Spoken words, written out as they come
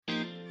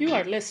You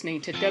are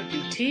listening to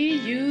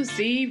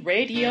WTUZ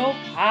Radio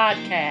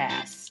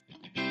Podcast.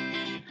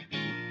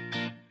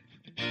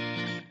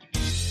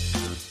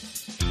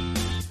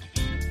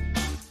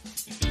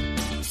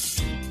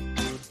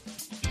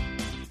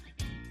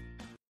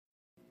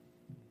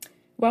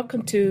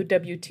 Welcome to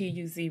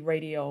WTUZ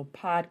Radio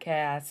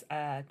Podcast.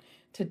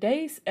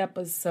 Today's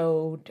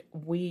episode,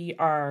 we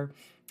are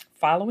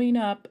following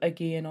up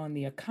again on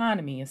the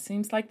economy. It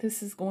seems like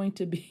this is going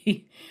to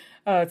be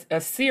a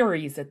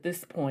series at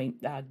this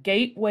point.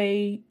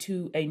 Gateway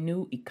to a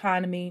New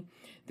Economy.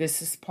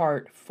 This is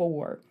part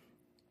 4.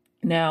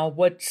 Now,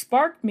 what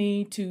sparked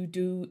me to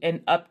do an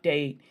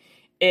update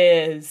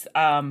is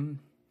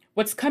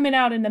what's coming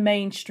out in the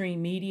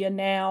mainstream media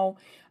now.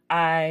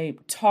 I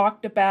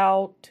talked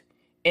about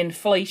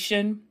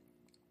inflation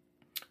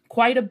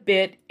quite a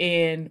bit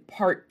in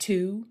part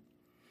 2.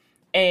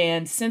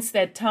 And since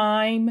that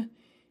time,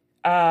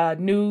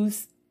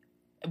 news,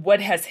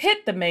 what has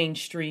hit the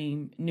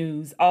mainstream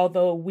news,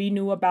 although we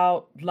knew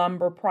about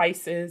lumber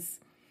prices,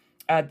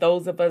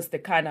 those of us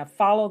that kind of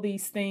follow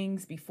these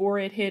things before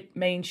it hit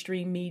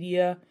mainstream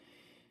media,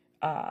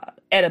 at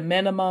a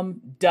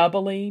minimum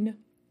doubling,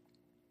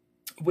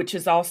 which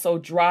is also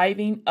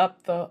driving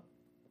up the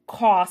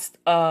cost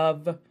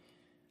of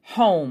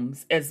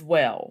homes as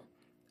well.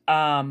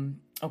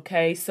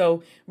 Okay,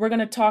 so we're going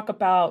to talk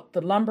about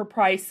the lumber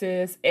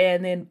prices,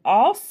 and then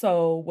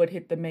also what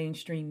hit the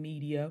mainstream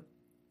media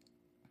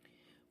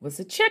was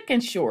a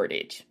chicken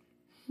shortage.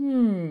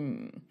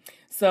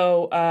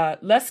 So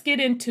let's get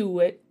into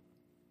it.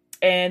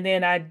 And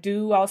then I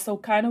do also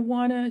kind of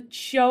want to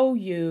show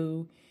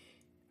you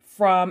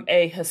from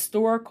a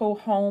historical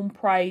home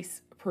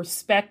price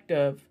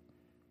perspective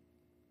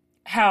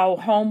how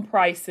home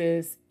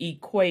prices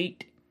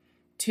equate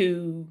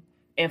to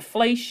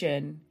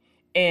inflation,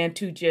 and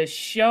to just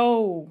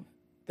show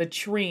the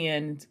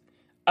trend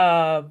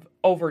of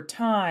over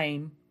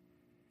time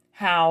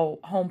how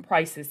home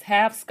prices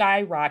have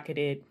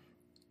skyrocketed,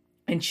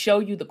 and show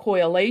you the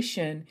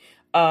correlation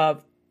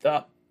of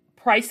the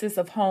prices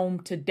of home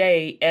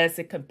today as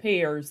it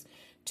compares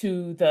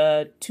to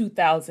the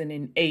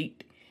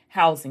 2008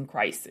 housing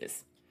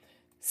crisis.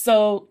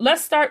 So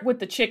let's start with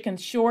the chicken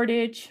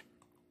shortage.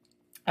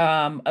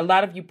 A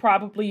lot of you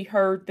probably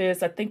heard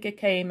this. I think it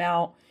came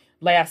out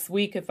last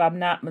week, if I'm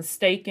not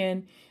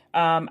mistaken.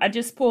 I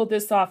just pulled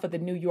this off of the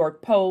New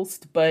York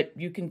Post, but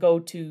you can go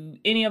to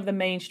any of the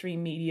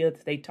mainstream media.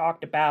 They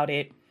talked about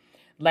it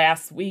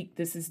last week.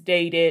 This is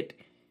dated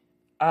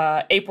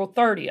April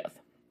 30th.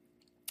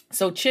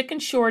 So chicken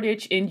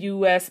shortage in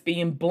U.S.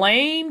 being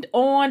blamed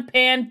on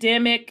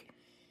pandemic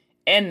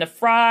and the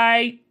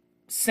fried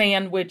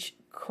sandwich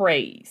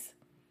craze.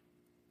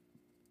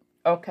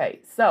 Okay,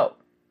 so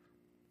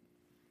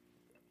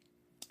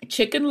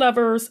chicken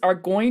lovers are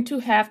going to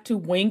have to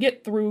wing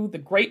it through the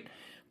great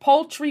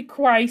poultry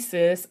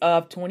crisis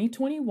of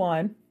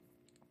 2021.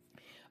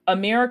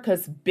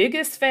 America's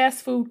biggest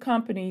fast food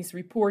companies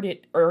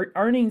reported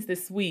earnings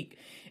this week,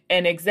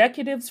 and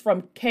executives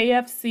from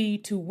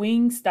KFC to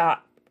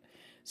Wingstop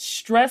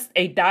stressed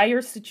a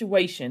dire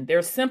situation.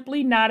 There's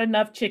simply not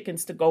enough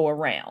chickens to go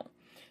around.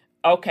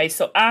 Okay,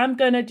 so I'm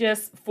going to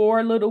just, for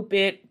a little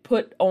bit,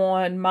 put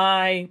on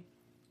my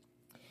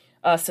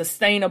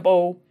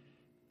sustainable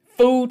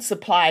food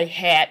supply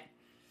hat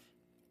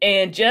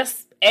and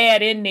just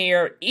add in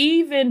there,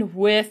 even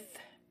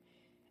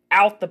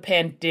without the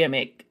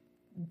pandemic,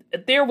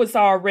 there was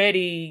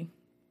already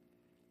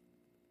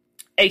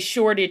a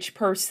shortage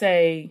per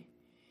se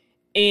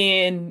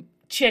in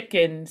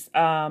chickens,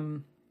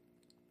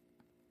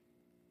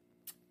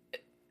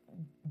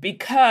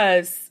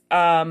 because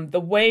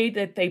the way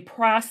that they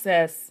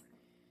process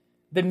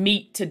the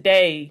meat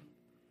today,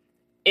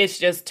 it's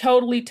just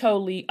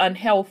totally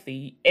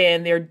unhealthy.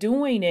 And they're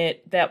doing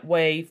it that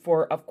way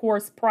for, of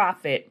course,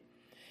 profit,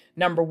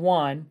 number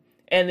one.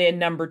 And then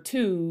number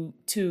two,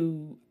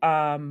 to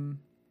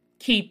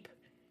keep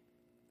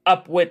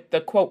up with the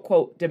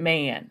quote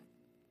demand.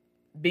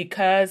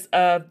 Because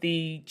of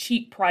the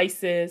cheap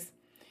prices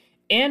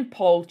in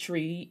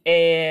poultry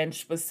and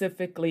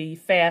specifically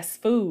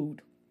fast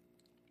food,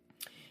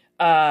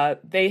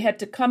 they had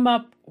to come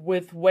up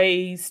with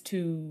ways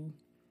to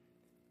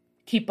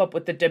keep up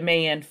with the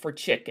demand for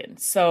chicken.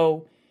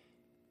 So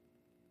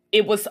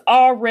it was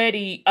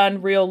already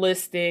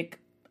unrealistic,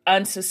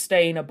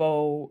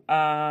 unsustainable.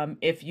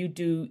 If you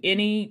do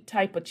any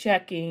type of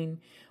checking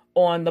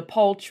on the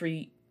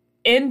poultry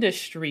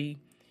industry,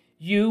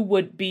 you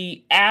would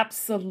be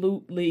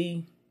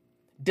absolutely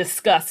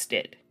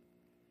disgusted.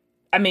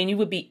 I mean, you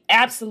would be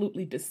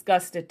absolutely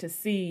disgusted to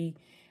see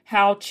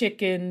how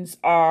chickens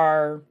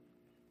are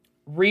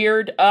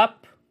reared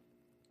up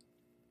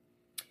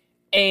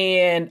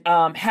and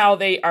how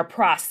they are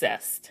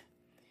processed.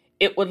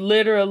 It would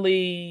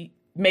literally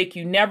make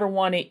you never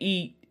want to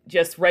eat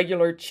just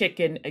regular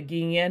chicken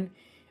again.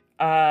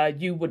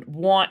 You would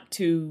want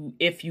to,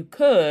 if you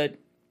could,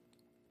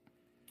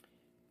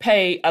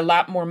 pay a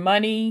lot more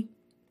money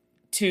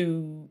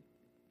to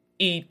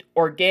eat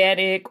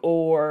organic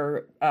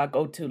or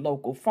go to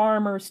local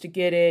farmers to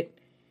get it.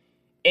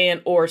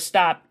 and or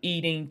stop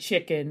eating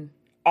chicken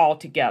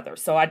altogether.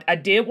 So I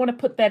did want to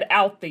put that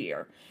out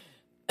there.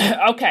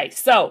 Okay,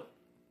 so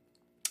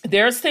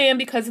they're saying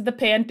because of the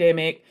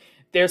pandemic,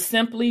 there's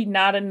simply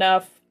not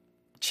enough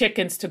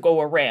chickens to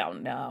go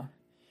around now.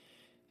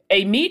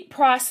 A meat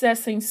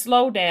processing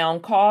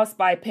slowdown caused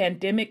by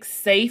pandemic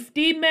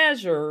safety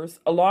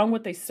measures, along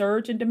with a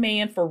surge in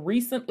demand for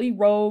recently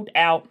rolled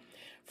out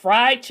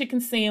fried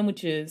chicken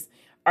sandwiches,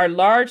 are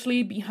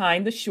largely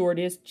behind the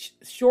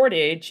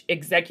shortage,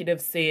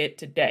 executives said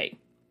today.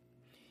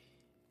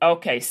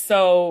 Okay,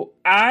 so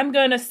I'm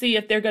going to see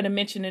if they're going to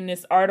mention in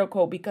this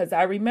article, because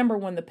I remember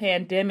when the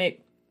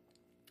pandemic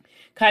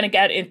kind of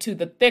got into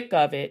the thick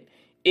of it,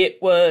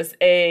 it was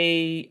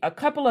a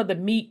couple of the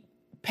meat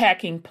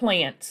packing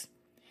plants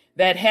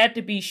that had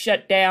to be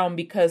shut down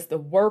because the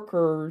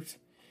workers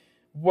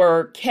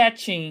were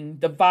catching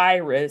the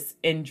virus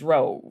in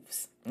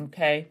droves.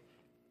 Okay.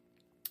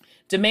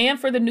 Demand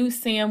for the new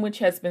sandwich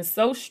has been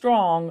so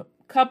strong,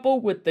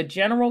 coupled with the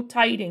general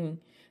tightening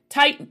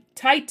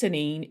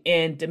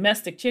in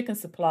domestic chicken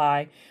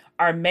supply.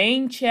 Our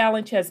main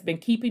challenge has been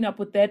keeping up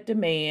with that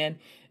demand,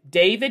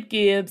 David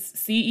Gibbs,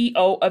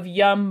 CEO of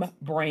Yum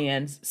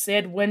Brands,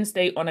 said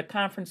Wednesday on a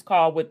conference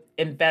call with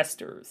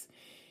investors.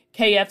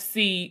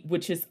 KFC,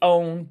 which is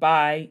owned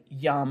by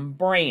Yum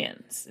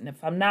Brands. And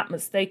if I'm not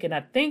mistaken,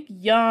 I think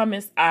Yum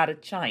is out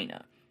of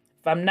China.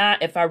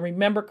 If I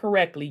remember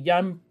correctly,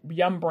 Yum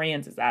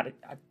Brands is out of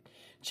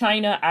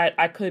China.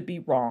 I could be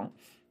wrong.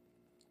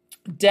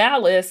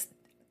 Dallas,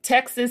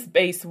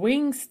 Texas-based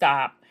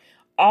Wingstop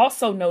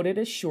also noted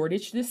a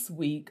shortage this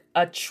week,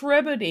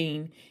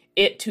 attributing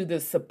it to the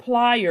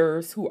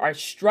suppliers who are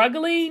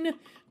struggling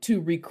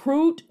to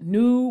recruit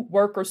new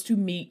workers to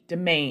meet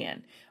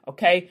demand.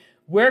 Okay,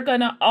 we're going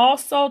to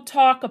also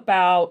talk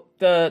about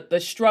the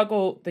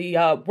struggle,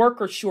 the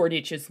worker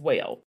shortage as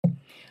well.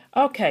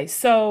 Okay,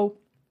 so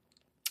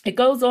it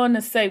goes on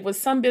to say, with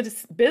some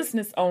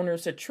business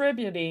owners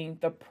attributing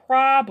the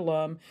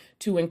problem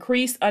to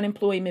increased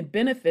unemployment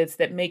benefits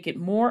that make it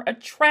more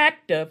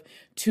attractive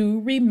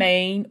to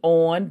remain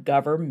on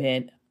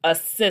government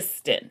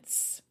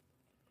assistance.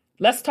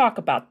 Let's talk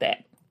about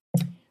that.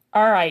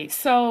 All right,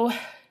 so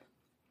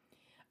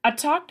I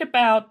talked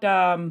about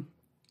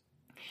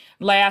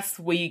last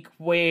week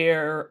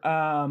where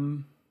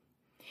all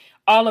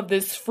of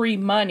this free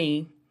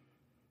money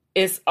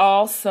is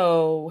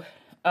also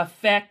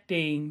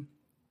affecting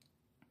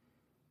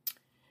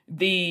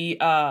the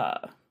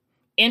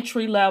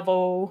entry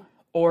level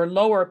or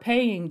lower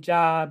paying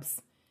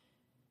jobs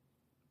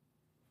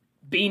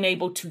being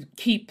able to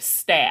keep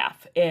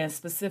staff. And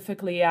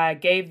specifically, I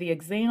gave the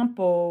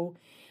example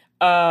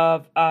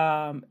of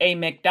a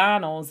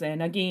McDonald's.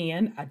 And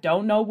again, I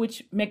don't know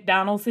which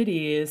McDonald's it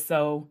is.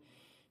 So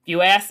if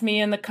you ask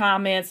me in the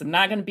comments, I'm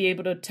not going to be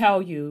able to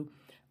tell you.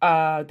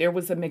 There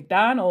was a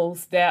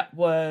McDonald's that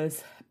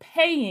was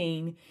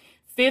paying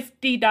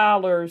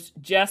 $50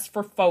 just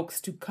for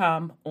folks to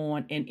come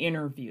on an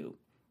interview.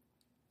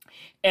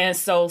 And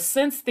so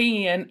since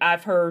then,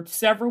 I've heard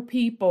several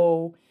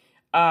people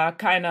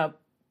kind of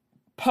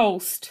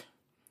post,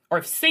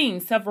 or seen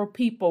several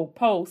people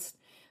post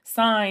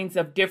signs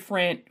of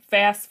different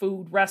fast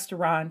food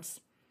restaurants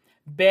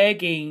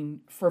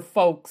begging for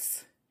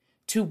folks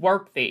to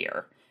work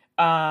there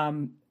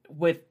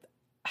with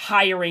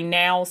hiring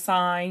now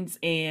signs.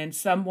 And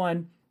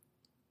someone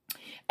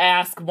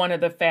asked one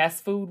of the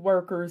fast food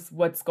workers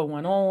what's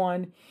going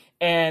on.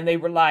 And they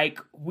were like,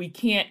 we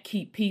can't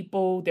keep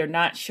people. They're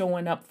not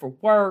showing up for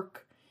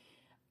work.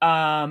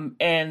 And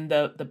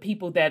the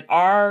people that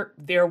are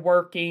there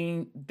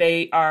working,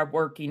 they are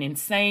working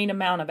insane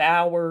amount of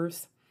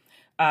hours.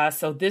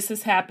 So this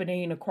is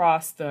happening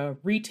across the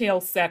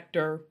retail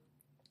sector,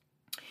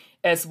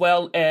 as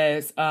well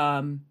as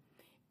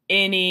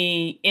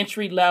any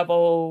entry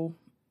level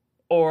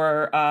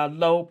or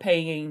low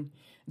paying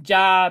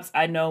jobs.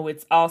 I know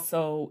it's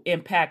also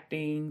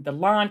impacting the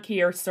lawn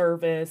care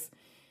service.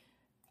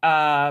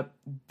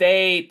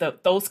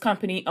 Those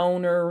company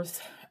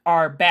owners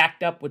are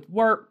backed up with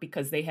work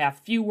because they have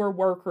fewer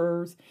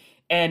workers.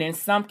 And in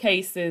some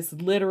cases,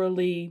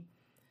 literally,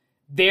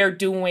 they're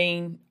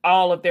doing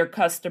all of their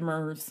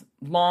customers'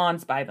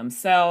 lawns by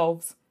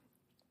themselves.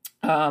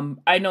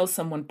 I know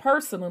someone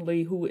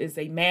personally who is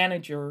a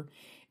manager,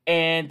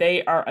 and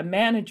they are a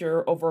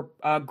manager over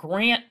a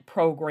grant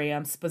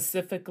program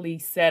specifically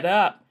set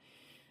up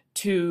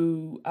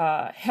to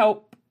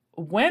help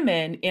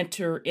women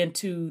enter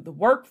into the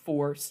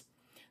workforce.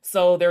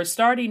 So they're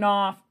starting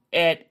off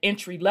at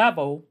entry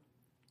level,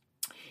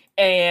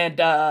 and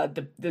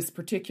this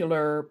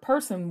particular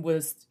person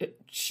was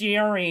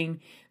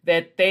sharing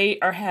that they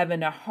are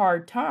having a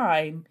hard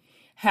time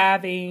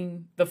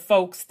having the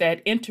folks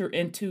that enter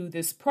into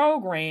this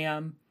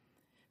program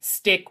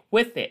stick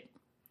with it.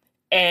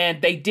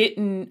 And they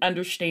didn't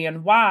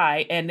understand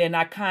why. And then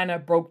I kind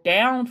of broke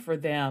down for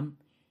them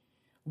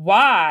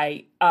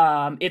why.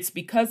 It's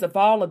because of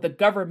all of the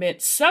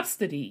government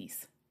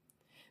subsidies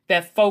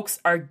that folks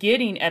are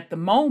getting at the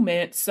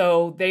moment.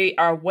 So they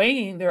are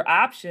weighing their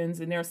options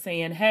and they're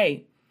saying,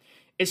 hey,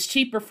 it's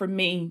cheaper for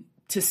me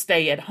to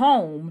stay at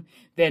home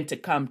than to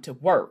come to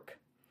work.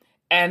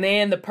 And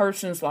then the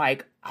person's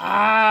like,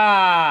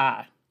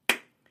 got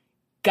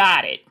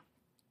it.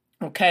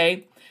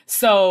 Okay.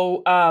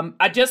 So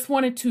I just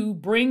wanted to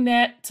bring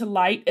that to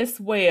light as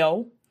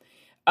well.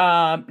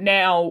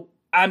 Now,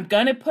 I'm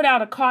going to put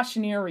out a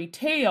cautionary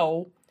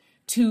tale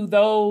to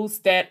those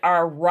that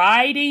are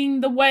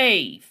riding the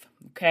wave.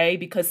 Okay.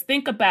 Because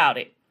think about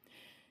it.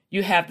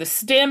 You have the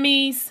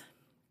STEMIs,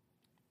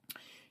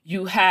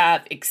 you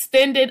have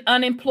extended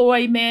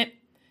unemployment,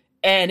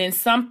 and in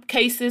some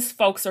cases,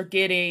 folks are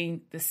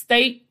getting the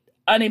state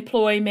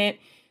unemployment,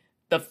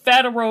 the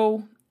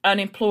federal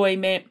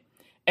unemployment,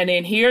 and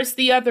then here's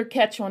the other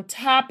catch on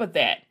top of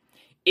that.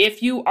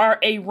 If you are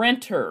a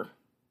renter,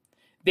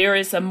 there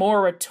is a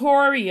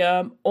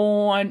moratorium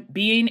on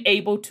being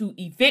able to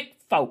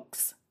evict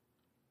folks.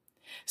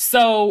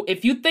 So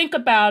if you think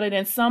about it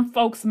in some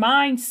folks'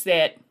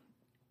 mindset,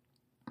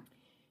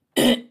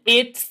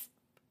 it's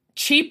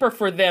cheaper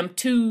for them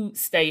to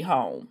stay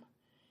home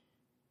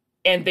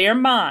in their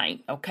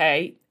mind,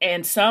 okay?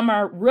 And some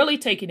are really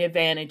taking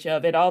advantage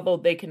of it, although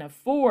they can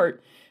afford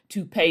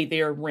to pay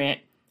their rent.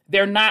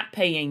 They're not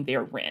paying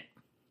their rent,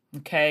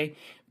 okay?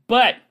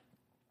 But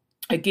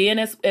again,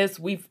 as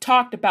we've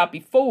talked about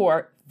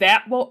before,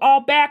 that will all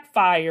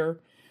backfire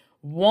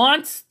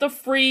once the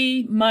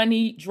free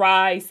money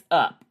dries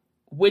up,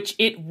 which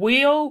it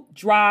will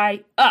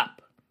dry up.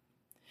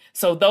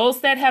 So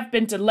those that have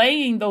been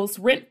delaying those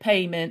rent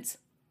payments,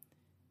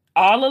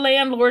 all the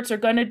landlords are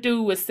going to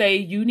do is say,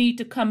 you need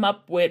to come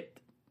up with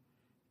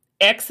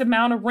X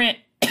amount of rent,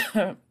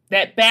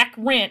 that back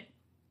rent,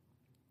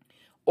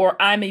 or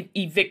I'm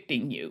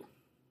evicting you.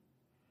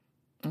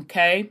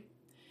 Okay?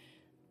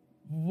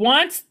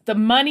 Once the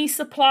money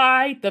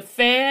supply, the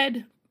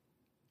Fed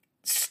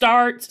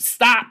stops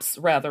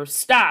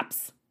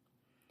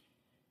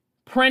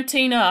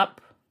printing up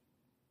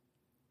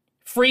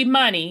free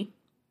money.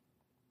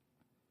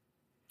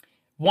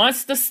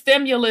 Once the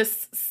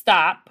stimulus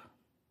stop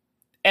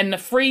and the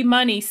free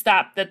money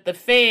stop that the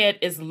Fed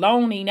is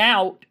loaning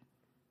out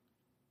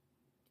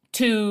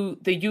to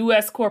the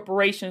U.S.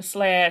 corporation /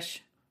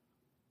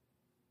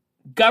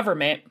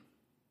 government,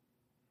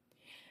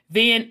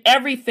 then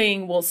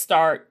everything will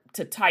start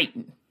to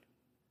tighten.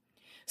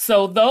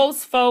 So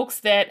those folks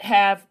that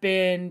have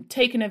been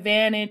taking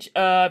advantage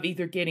of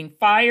either getting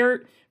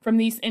fired from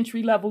these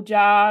entry-level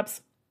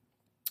jobs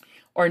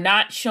or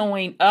not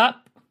showing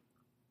up,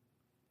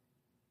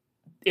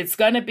 it's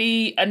going to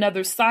be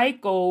another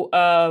cycle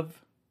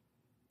of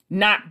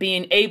not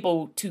being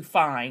able to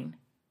find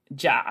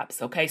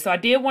jobs. Okay, so I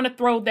did want to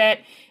throw that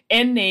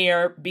in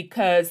there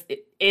because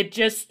it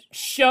just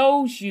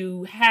shows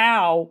you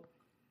how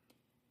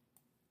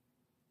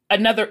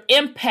another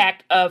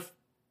impact of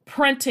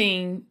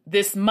printing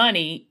this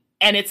money,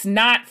 and it's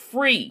not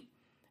free.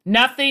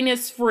 Nothing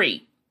is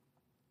free.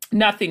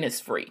 Nothing is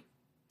free.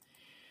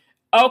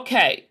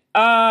 Okay.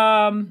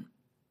 All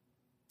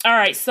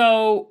right.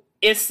 So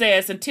it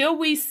says, until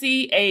we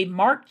see a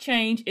marked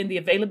change in the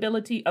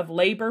availability of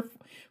labor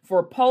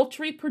for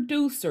poultry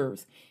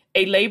producers,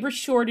 a labor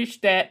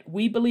shortage that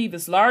we believe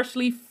is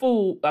largely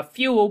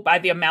fueled by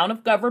the amount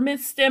of government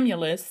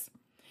stimulus,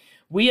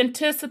 we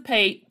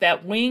anticipate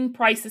that wing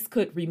prices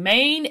could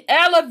remain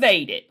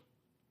elevated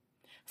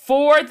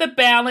for the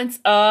balance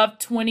of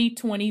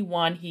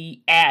 2021,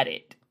 he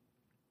added.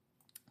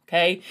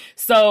 Okay,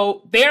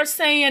 so they're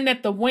saying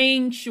that the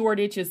wing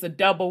shortage is a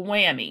double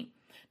whammy.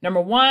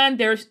 Number one,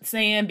 they're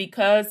saying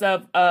because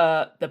of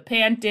the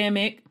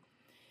pandemic,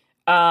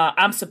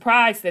 I'm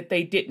surprised that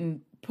they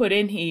didn't put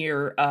in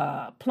here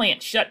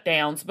plant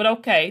shutdowns, but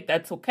okay,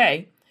 that's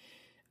okay.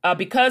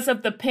 Because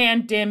of the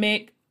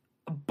pandemic,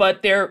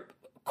 but they're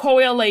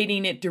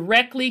correlating it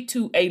directly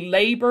to a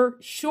labor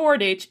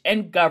shortage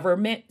and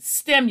government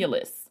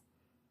stimulus.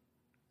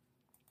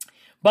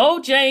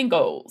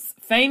 Bojangles,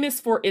 famous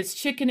for its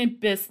chicken and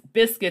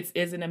biscuits,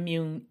 isn't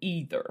immune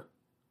either.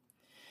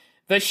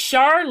 The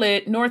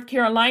Charlotte, North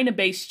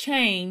Carolina-based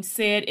chain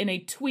said in a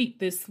tweet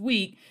this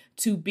week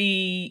to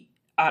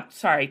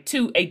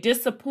a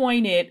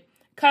disappointed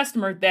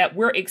customer that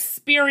we're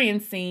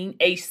experiencing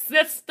a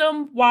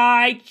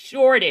system-wide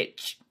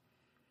shortage,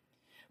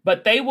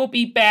 but they will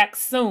be back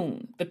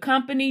soon. The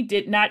company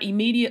did not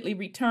immediately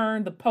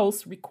return the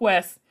Post's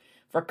request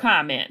for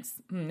comments.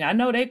 I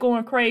know they're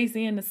going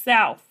crazy in the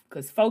South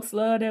because folks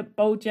love that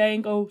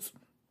Bojangles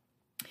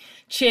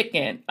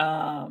chicken.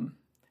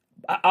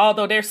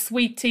 Although their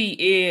sweet tea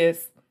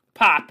is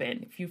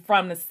popping. If you're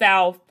from the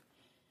South,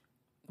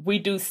 we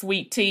do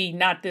sweet tea,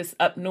 not this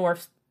up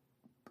north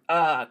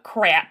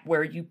crap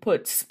where you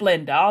put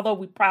Splenda. Although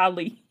we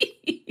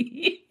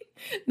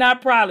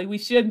we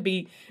shouldn't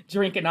be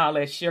drinking all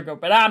that sugar,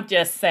 but I'm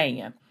just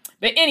saying.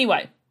 But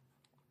anyway,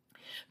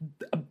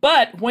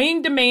 but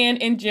wing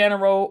demand in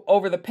general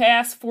over the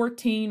past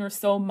 14 or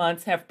so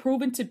months have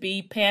proven to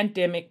be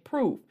pandemic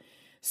proof.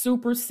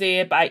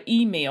 said by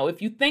email.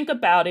 If you think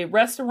about it,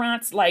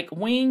 restaurants like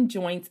wing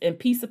joints and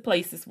pizza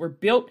places were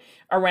built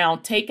around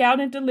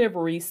takeout and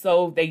delivery,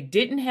 so they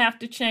didn't have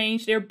to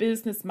change their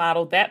business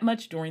model that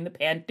much during the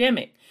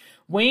pandemic.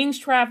 Wings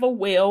travel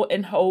well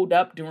and hold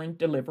up during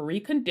delivery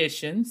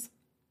conditions.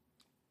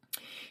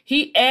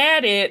 He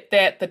added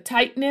that the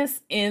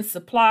tightness in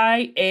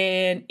supply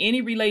and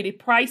any related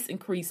price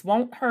increase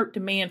won't hurt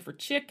demand for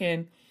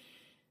chicken,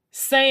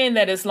 saying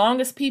that as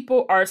long as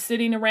people are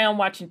sitting around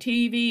watching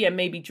TV and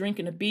maybe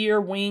drinking a beer,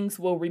 wings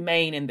will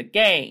remain in the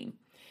game.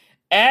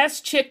 As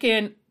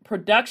chicken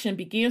production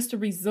begins to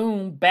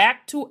resume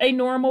back to a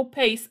normal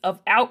pace of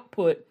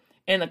output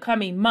in the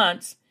coming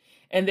months,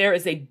 and there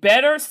is a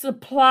better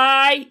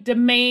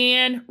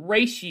supply-demand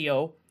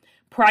ratio,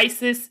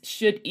 prices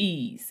should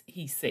ease,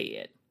 he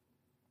said.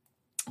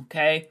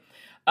 Okay.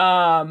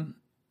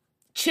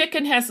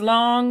 Chicken has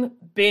long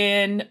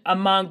been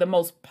among the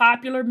most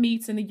popular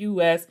meats in the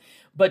U.S.,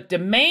 but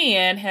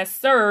demand has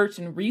surged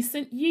in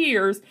recent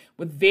years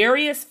with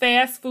various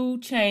fast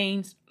food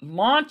chains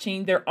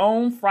launching their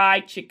own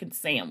fried chicken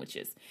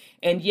sandwiches.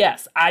 And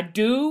yes, I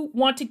do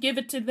want to give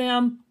it to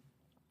them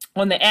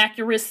on the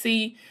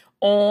accuracy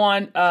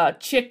on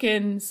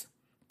chicken's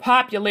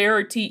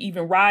popularity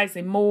even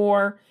rising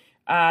more.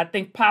 I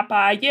think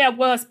Popeye, it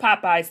was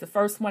Popeye's the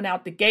first one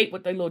out the gate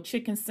with their little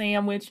chicken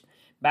sandwich.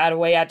 By the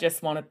way, I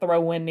just want to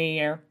throw in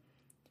there,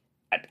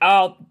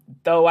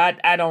 although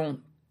I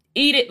don't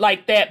eat it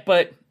like that,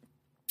 but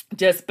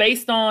just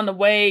based on the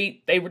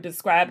way they were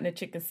describing the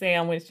chicken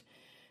sandwich,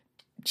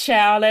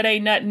 child, that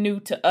ain't nothing new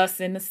to us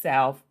in the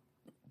South.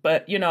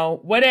 But,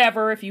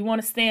 whatever, if you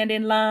want to stand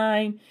in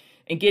line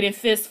and get in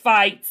fist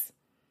fights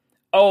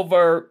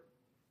over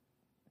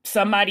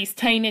somebody's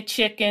tainted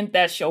chicken,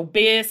 that's your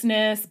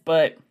business,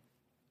 but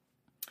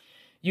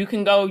you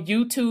can go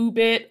YouTube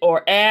it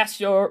or ask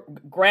your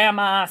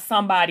grandma,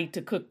 somebody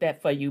to cook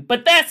that for you.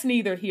 But that's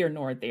neither here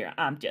nor there.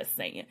 I'm just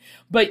saying.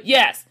 But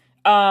yes,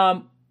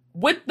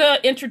 with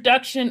the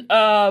introduction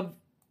of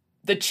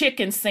the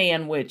chicken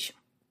sandwich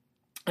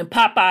and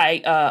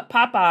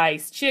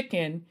Popeye's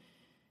chicken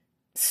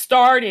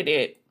started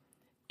it,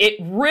 it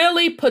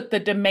really put the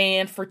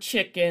demand for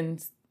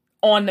chickens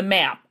on the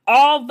map.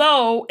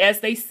 Although, as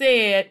they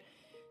said,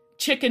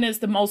 chicken is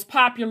the most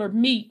popular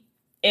meat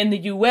in the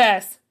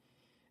U.S.,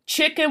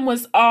 chicken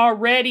was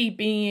already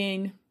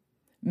being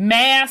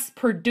mass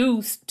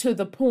produced to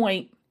the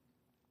point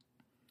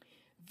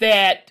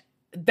that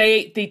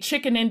the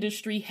chicken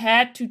industry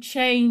had to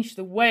change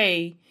the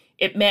way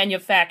it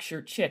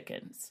manufactured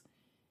chickens.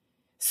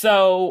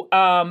 So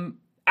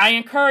I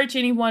encourage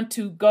anyone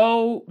to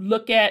go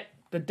look at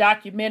the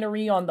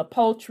documentary on the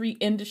poultry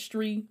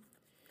industry.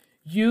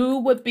 You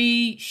would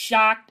be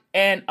shocked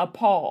and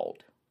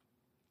appalled.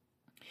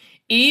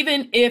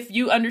 Even if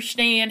you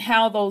understand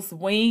how those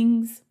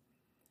wings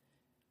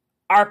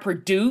are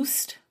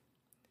produced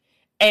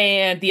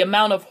and the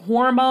amount of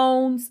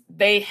hormones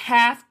they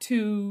have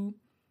to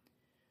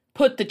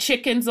put the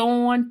chickens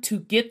on to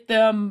get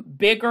them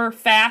bigger,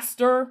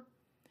 faster,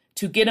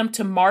 to get them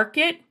to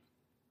market,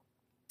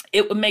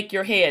 it would make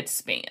your head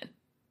spin.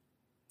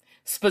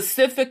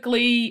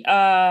 Specifically,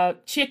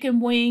 chicken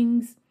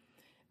wings,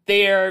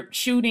 they're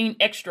shooting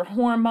extra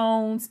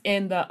hormones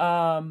in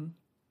the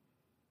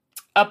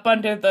up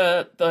under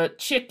the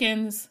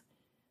chicken's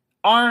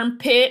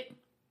armpit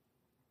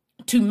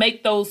to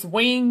make those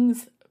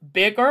wings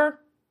bigger.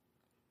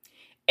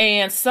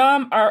 And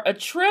some are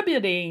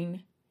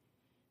attributing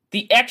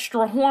the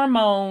extra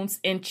hormones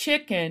in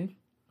chicken,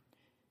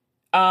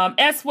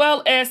 as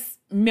well as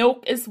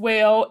milk as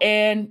well,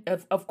 and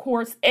of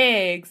course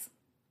eggs,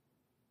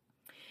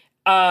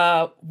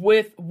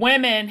 with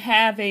women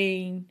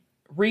having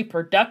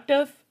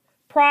reproductive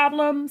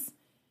problems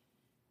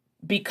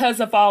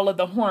because of all of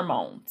the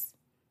hormones.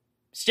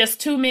 It's just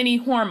too many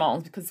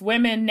hormones because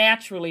women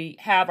naturally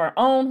have our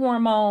own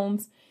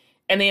hormones.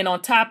 And then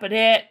on top of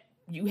that,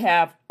 you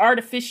have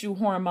artificial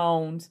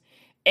hormones.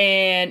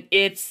 And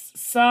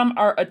some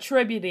are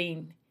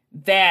attributing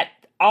that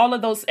all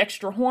of those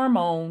extra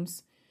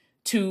hormones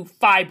to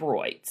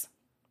fibroids.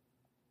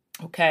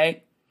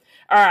 Okay.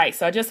 All right.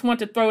 So I just want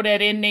to throw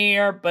that in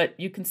there, but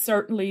you can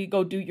certainly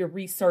go do your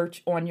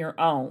research on your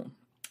own.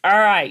 All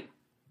right.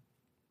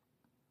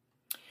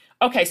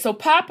 Okay, so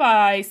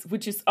Popeyes,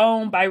 which is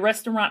owned by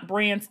Restaurant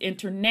Brands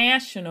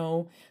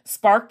International,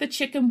 sparked the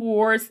chicken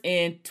wars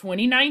in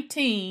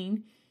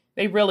 2019.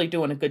 They really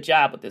doing a good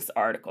job with this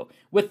article.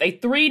 With a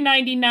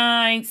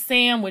 $3.99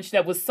 sandwich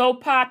that was so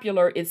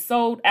popular, it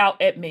sold out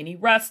at many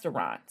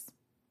restaurants.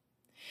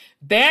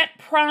 That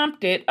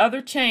prompted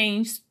other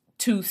chains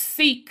to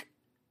seek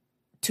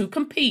to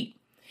compete,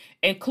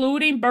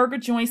 including burger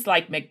joints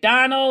like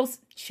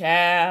McDonald's.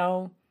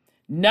 Chow.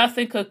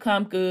 Nothing could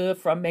come good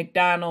from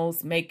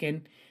McDonald's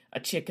making a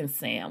chicken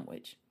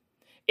sandwich.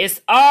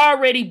 It's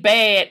already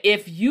bad.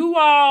 If you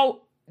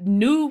all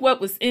knew what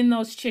was in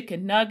those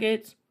chicken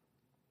nuggets,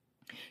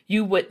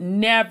 you would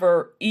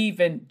never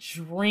even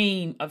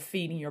dream of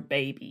feeding your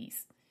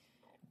babies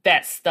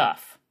that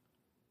stuff.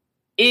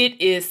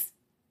 It is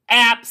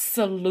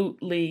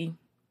absolutely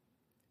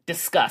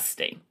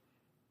disgusting.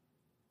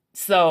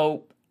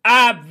 So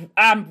I'm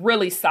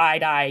really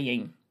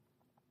side-eyeing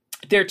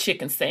their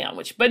chicken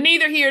sandwich, but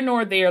neither here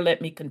nor there.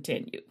 Let me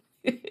continue.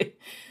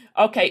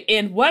 Okay,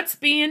 in what's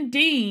being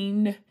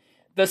deemed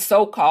the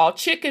so-called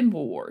chicken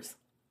wars,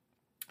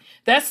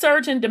 that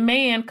surge in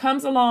demand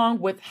comes along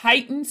with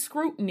heightened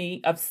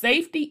scrutiny of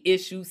safety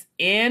issues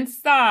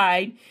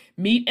inside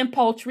meat and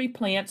poultry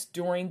plants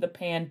during the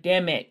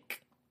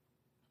pandemic.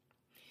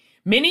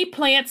 Many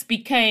plants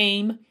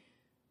became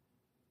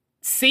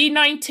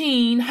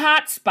C-19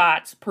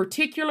 hotspots,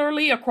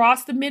 particularly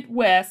across the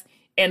Midwest,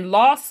 and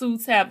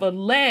lawsuits have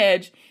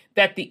alleged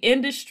that the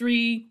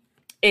industry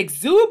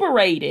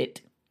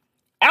exuberated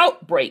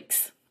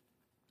outbreaks.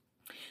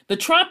 The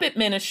Trump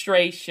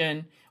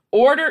administration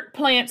ordered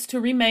plants to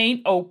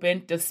remain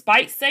open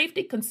despite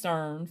safety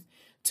concerns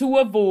to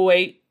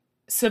avoid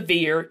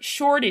severe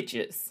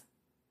shortages.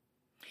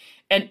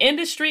 An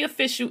industry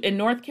official in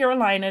North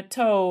Carolina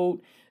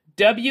told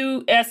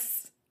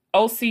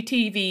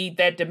WSOC-TV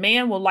that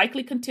demand will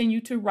likely continue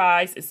to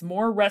rise as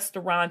more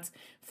restaurants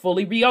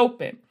fully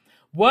reopen.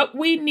 What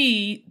we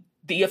need,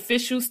 the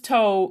officials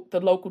told the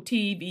local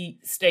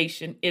TV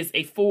station, is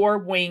a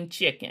 4-wing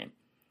chicken.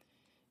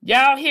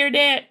 Y'all hear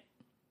that?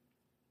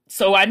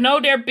 So I know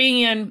they're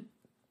being,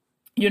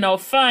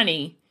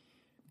 funny,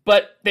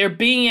 but they're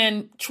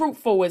being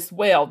truthful as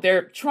well.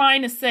 They're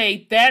trying to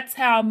say that's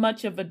how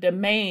much of a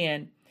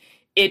demand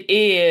it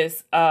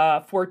is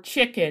for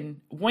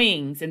chicken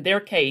wings, in their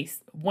case,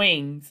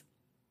 wings,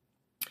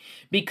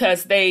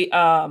 because they,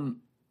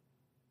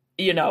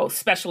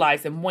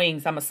 specialize in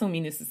wings. I'm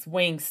assuming this is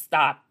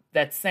Wingstop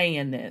that's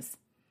saying this,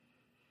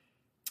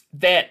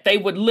 that they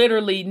would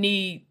literally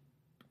need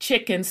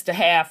chickens to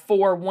have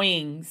 4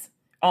 wings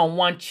on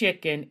one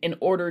chicken in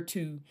order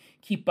to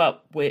keep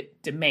up with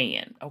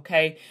demand.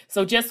 Okay,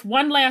 so just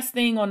one last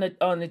thing on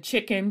the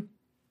chicken.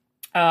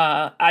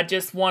 I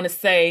just want to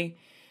say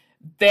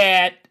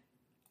that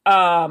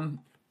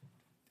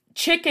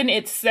chicken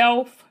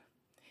itself,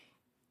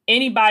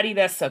 anybody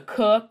that's a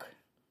cook,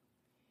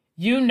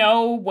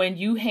 when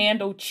you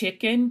handle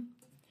chicken,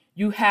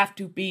 you have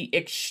to be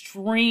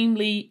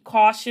extremely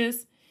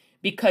cautious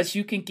because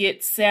you can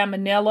get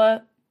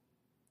salmonella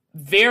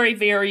very,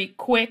 very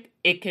quick.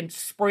 It can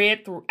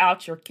spread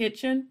throughout your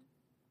kitchen.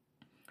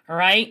 All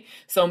right.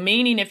 So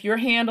meaning if you're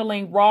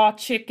handling raw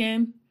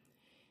chicken,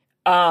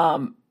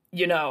 and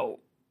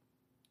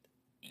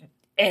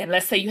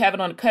let's say you have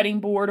it on a cutting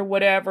board or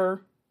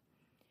whatever,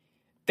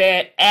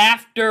 that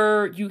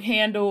after you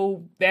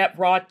handle that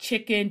raw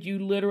chicken, you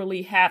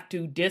literally have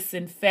to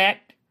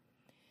disinfect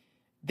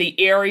the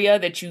area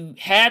that you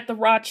had the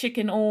raw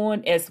chicken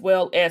on, as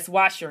well as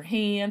wash your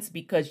hands,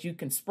 because you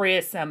can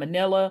spread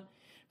salmonella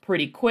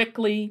pretty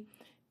quickly,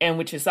 and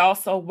which is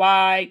also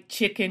why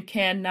chicken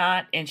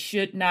cannot and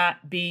should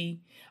not be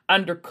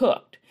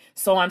undercooked.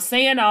 So I'm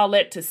saying all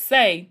that to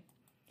say,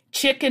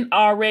 chicken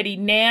already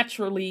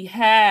naturally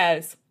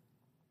has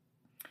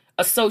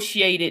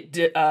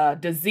associated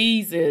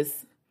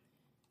diseases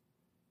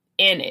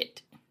in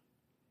it.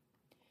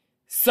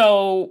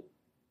 So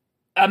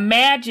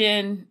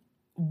imagine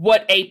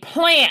what a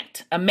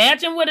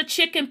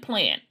chicken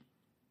plant,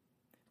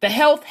 the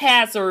health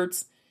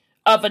hazards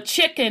of a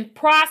chicken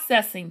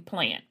processing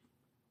plant.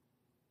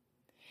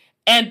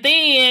 And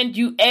then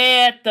you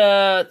add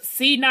the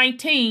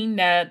C-19.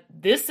 Now,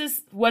 this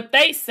is what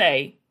they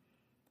say,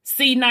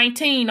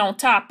 C-19 on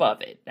top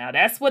of it. Now,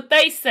 that's what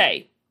they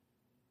say.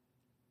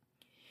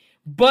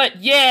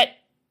 But yet,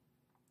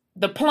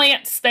 the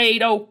plant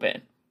stayed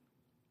open.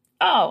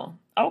 Oh,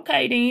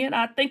 okay then.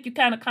 I think you're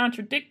kind of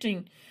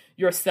contradicting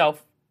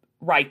yourself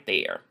right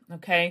there.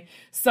 Okay.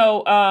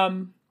 So,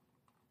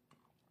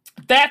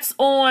 that's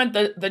on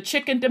the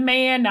chicken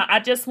demand. Now, I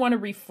just want to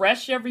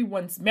refresh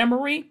everyone's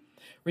memory.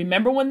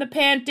 Remember when the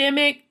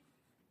pandemic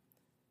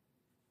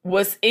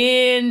was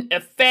in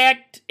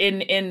effect in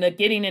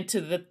getting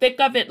into the thick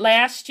of it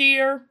last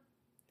year?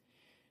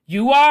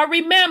 You all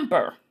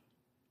remember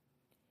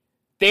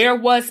there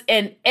was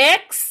an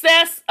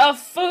excess of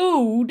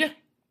food.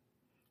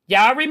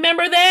 Y'all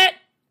remember that?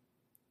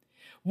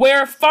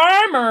 Where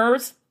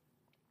farmers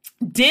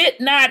did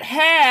not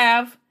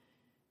have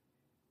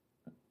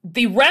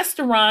the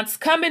restaurants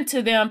coming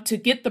to them to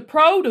get the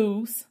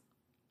produce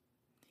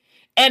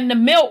and the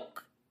milk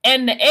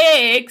and the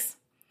eggs,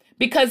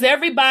 because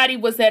everybody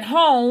was at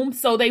home,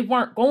 so they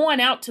weren't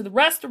going out to the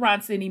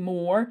restaurants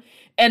anymore,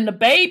 and the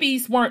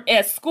babies weren't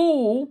at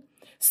school.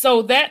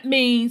 So that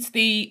means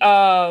the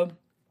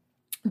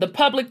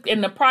public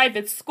and the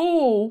private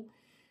school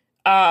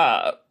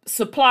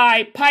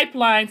supply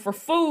pipeline for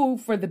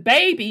food for the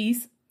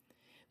babies,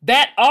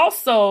 that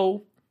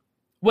also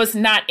was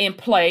not in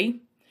play.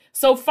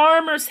 So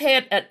farmers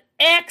had an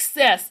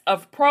excess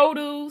of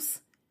produce,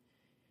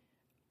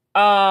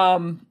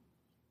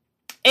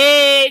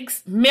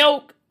 eggs,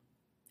 milk,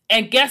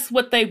 and guess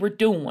what they were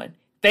doing?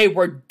 They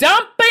were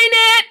dumping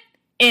it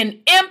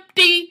in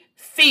empty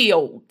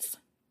fields.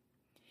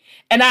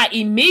 And I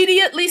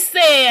immediately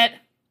said,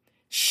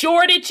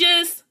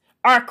 shortages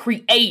are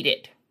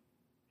created.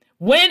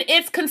 When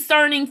it's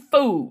concerning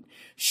food,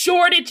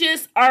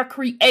 shortages are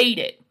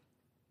created.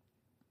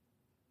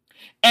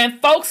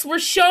 And folks were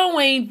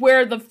showing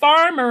where the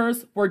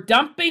farmers were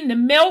dumping the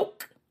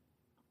milk.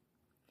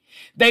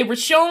 They were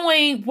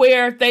showing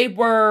where they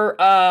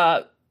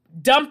were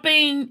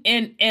dumping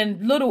in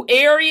little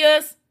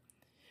areas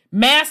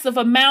massive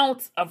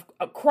amounts of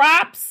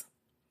crops,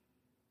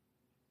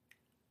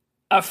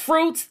 of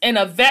fruits, and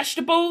of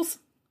vegetables.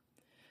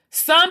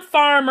 Some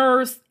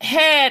farmers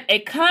had a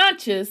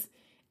conscience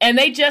and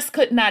they just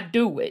could not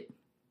do it.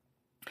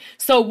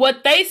 So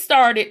what they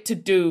started to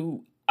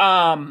do,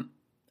 a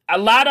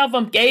lot of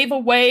them gave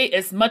away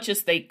as much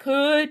as they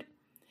could.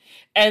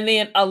 And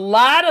then a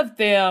lot of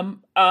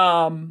them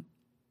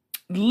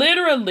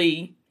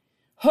literally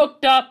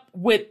hooked up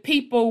with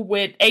people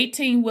with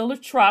 18-wheeler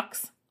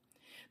trucks.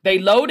 They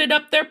loaded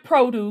up their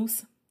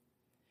produce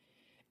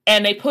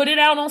and they put it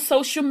out on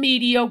social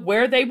media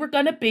where they were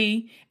going to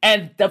be.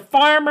 And the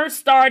farmers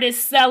started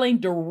selling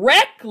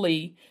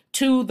directly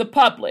to the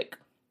public.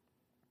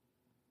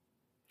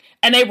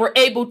 And they were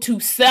able to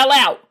sell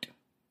out.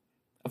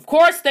 Of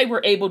course, they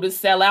were able to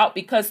sell out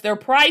because their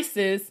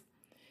prices,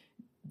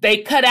 they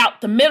cut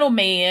out the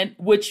middleman,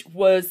 which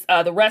was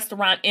the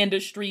restaurant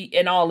industry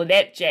and all of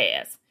that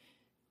jazz.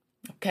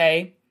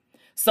 Okay.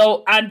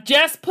 So I'm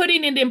just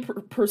putting it in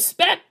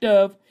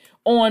perspective.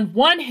 On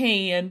one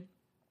hand,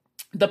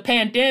 the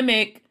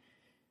pandemic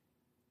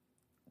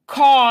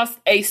caused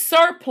a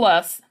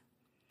surplus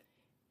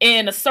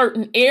in a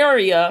certain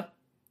area,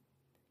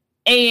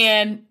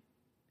 and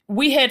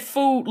we had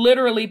food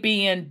literally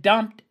being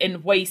dumped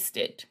and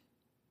wasted.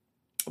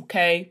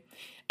 Okay.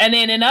 And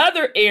then in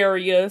other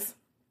areas,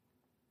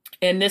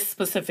 in this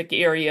specific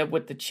area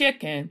with the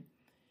chicken,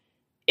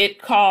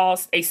 it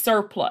caused a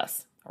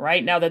surplus. All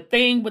right. Now, the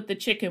thing with the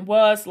chicken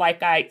was,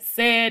 like I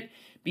said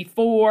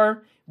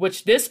before,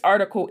 which this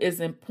article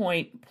isn't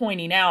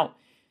pointing out,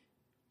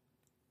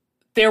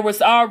 there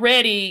was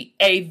already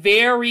a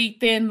very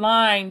thin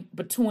line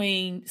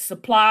between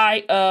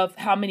supply of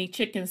how many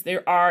chickens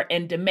there are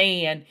and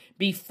demand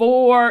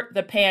before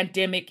the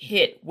pandemic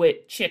hit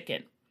with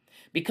chicken.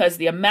 Because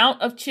the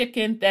amount of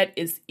chicken that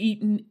is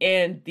eaten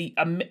in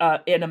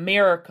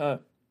America,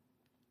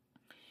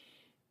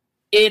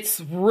 it's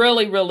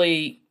really,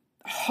 really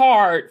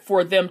hard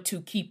for them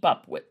to keep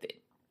up with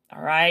it.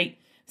 All right.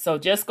 So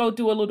just go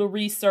do a little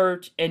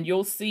research and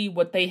you'll see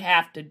what they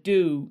have to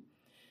do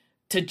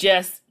to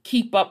just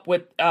keep up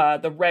with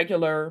the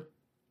regular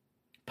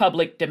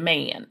public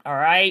demand. All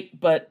right.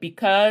 But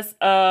because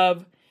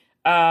of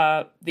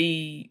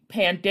the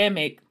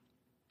pandemic,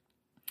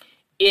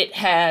 it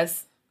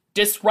has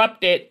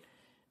disrupted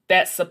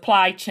that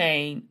supply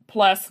chain.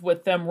 Plus,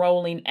 with them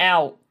rolling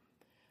out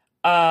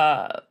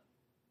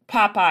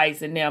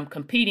Popeyes and them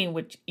competing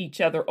with each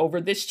other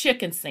over this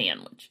chicken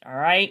sandwich. All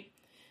right.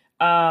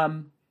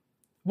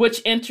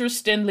 Which,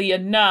 interestingly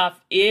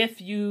enough,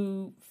 if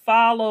you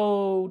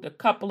followed a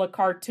couple of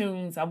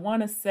cartoons, I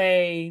want to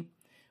say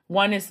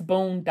one is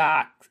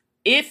Boondocks.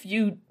 If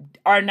you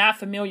are not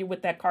familiar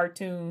with that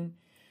cartoon,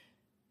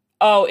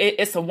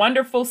 it's a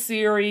wonderful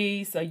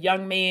series. A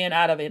young man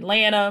out of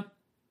Atlanta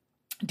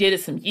did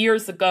it some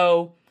years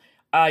ago.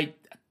 I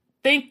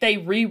think they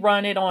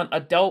rerun it on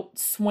Adult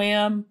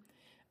Swim.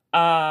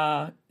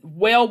 Well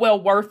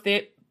worth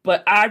it.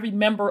 But I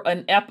remember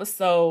an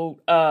episode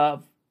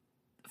of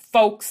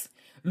folks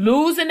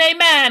losing their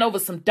mind over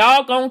some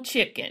doggone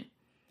chicken.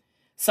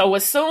 So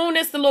as soon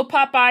as the little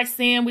Popeye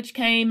sandwich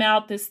came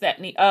out, this, that,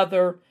 and the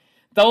other,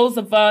 those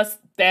of us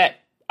that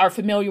are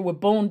familiar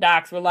with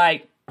Boondocks were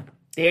like,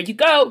 there you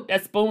go.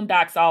 That's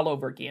Boondocks all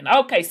over again.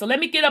 Okay, so let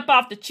me get up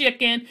off the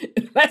chicken.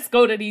 Let's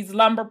go to these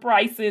lumber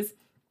prices.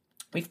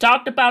 We've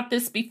talked about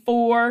this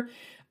before.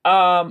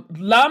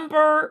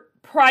 Lumber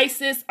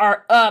prices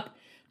are up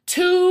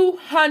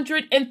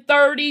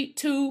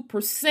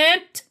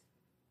 232%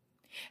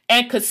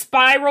 and could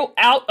spiral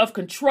out of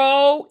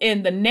control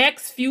in the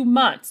next few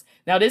months.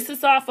 Now, this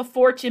is off of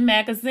Fortune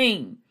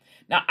magazine.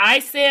 Now, I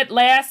said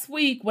last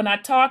week when I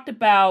talked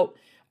about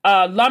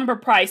lumber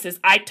prices,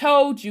 I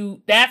told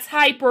you that's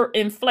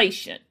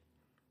hyperinflation.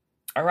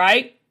 All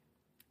right.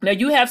 Now,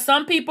 you have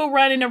some people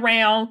running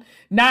around,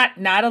 not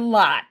a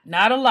lot,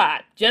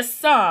 just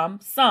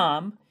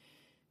some,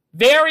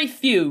 very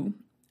few,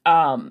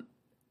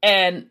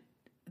 and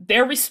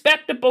they're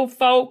respectable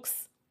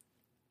folks.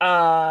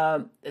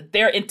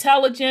 They're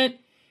intelligent,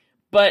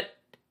 but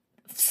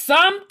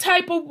some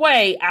type of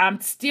way,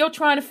 I'm still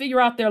trying to figure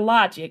out their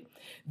logic.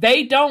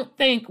 They don't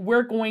think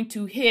we're going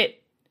to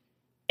hit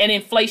an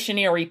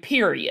inflationary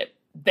period.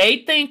 They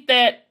think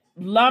that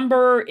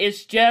lumber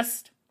is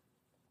just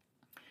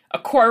a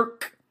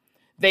quirk.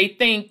 They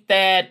think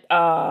that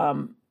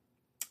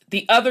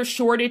the other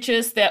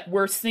shortages that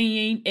we're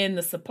seeing in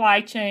the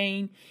supply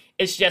chain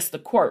is just a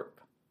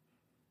quirk.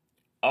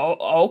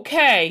 Oh,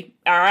 okay.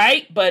 All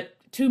right. But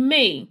to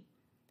me,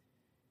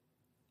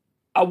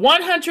 a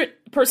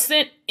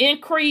 100%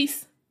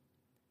 increase,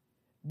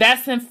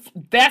 that's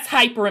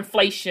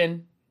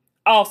hyperinflation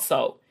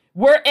also.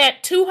 We're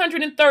at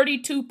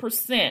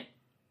 232%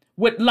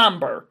 with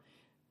lumber.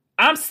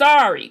 I'm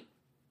sorry.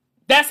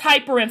 That's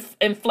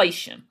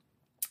hyperinflation.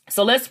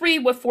 So let's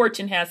read what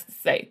Fortune has to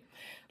say.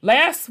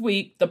 Last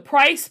week, the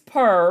price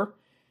per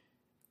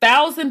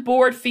 1,000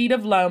 board feet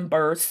of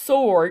lumber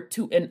soared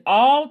to an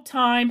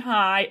all-time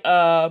high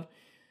of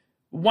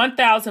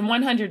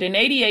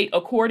 1,188,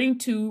 according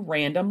to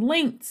Random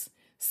Lengths.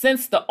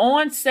 Since the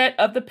onset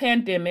of the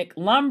pandemic,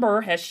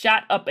 lumber has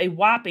shot up a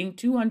whopping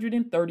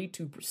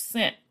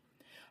 232%.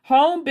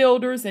 Home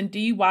builders and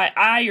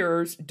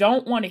DIYers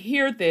don't want to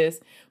hear this,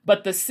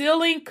 but the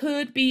ceiling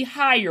could be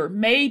higher,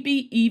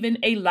 maybe even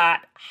a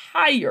lot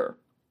higher.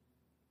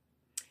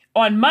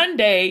 On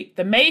Monday,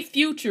 the May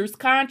futures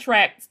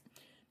contract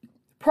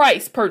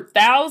price per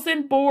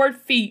 1,000 board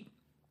feet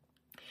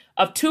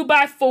of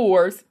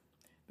 2x4s,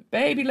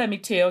 baby, let me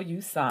tell you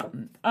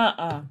something.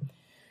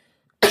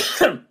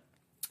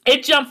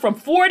 It jumped from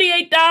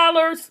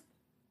 $48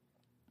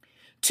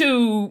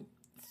 to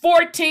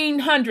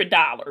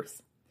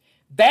 $1,400.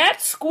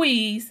 That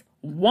squeeze,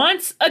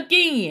 once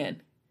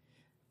again,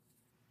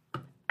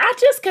 I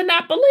just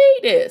cannot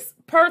believe this.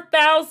 Per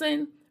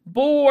 1,000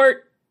 board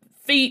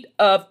feet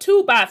of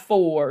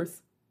 2x4s.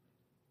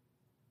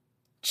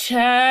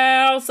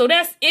 Child, so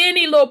that's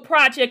any little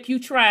project you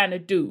trying to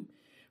do.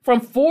 From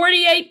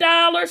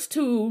 $48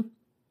 to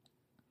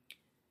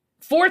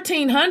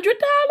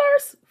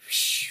 $1,400?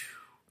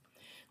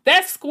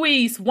 That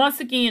squeeze once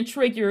again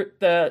triggered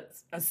the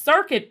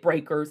circuit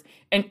breakers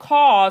and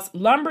caused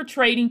lumber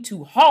trading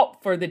to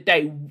halt for the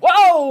day.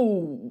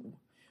 Whoa!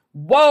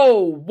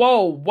 Whoa,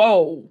 whoa,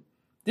 whoa.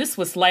 This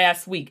was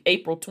last week,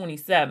 April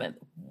 27th.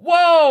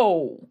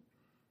 Whoa!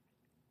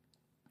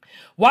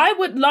 Why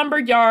would lumber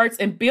yards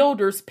and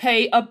builders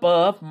pay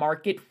above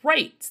market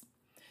rates?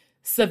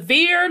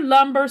 Severe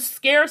lumber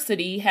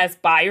scarcity has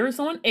buyers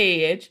on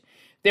edge.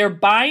 They're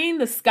buying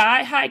the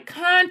sky-high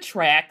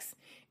contracts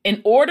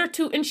in order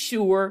to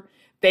ensure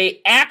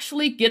they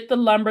actually get the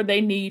lumber they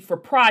need for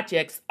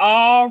projects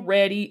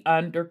already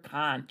under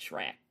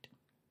contract.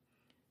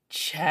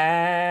 Child.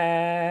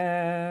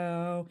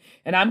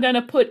 And I'm going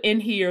to put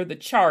in here the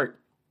chart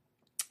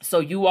so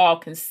you all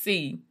can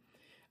see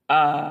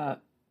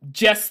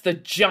just the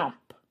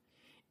jump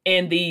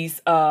in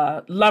these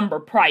lumber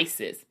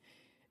prices.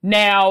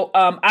 Now,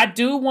 I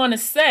do want to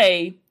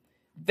say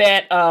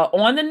that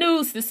on the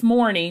news this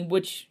morning,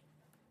 which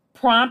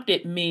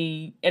prompted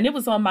me, and it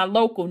was on my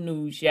local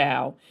news,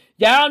 y'all.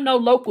 Y'all know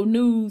local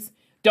news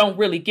don't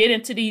really get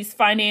into these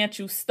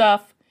financial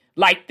stuff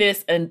like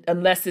this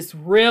unless it's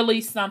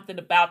really something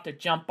about to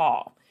jump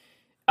off.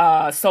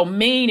 So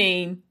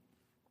meaning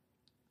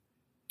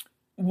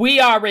we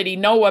already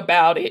know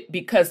about it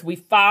because we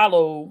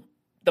follow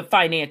the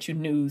financial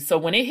news. So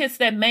when it hits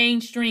that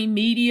mainstream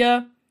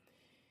media,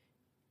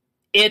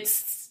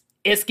 it's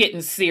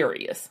getting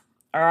serious.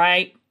 All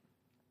right.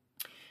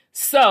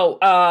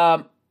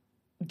 So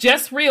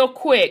just real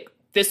quick,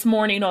 this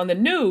morning on the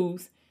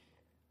news,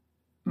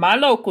 my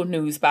local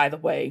news, by the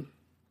way,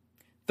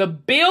 the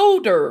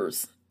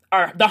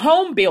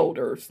home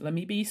builders, let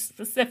me be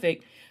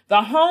specific.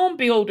 The home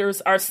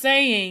builders are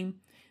saying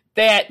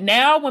that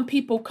now when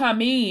people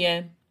come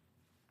in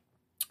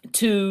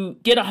to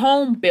get a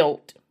home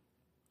built,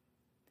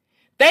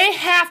 they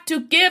have to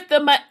give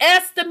them an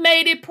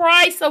estimated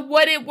price of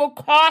what it will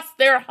cost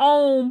their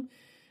home,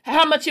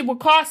 how much it will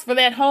cost for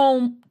that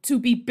home to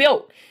be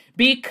built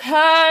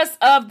because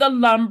of the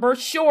lumber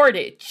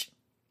shortage.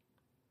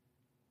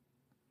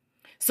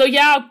 So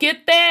y'all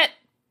get that?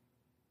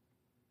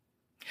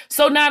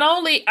 So not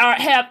only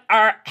have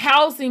our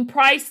housing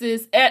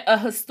prices at a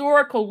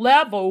historical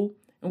level,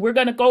 and we're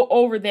going to go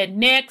over that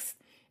next,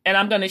 and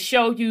I'm going to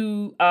show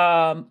you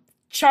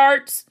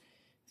charts,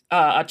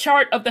 a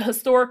chart of the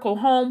historical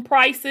home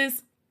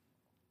prices.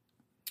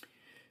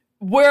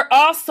 We're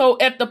also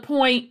at the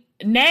point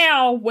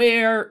now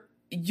where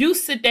you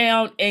sit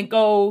down and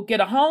go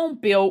get a home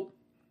built.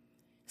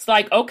 It's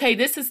like, okay,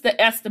 this is the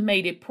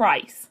estimated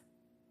price.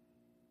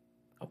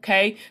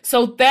 Okay,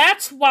 so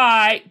that's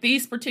why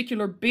these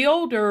particular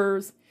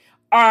builders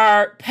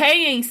are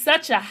paying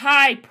such a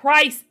high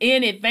price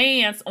in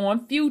advance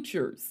on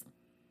futures,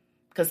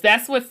 because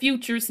that's what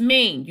futures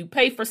mean. You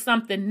pay for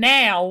something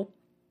now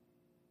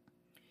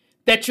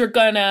that you're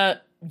going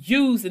to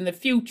use in the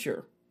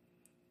future.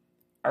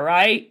 All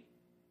right.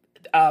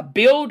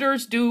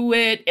 Builders do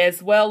it,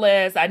 as well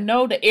as I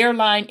know the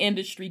airline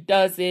industry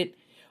does it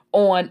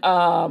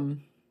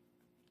on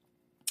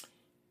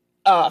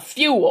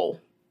fuel.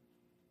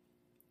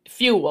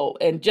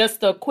 And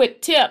just a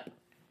quick tip,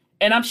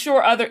 and I'm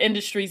sure other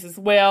industries as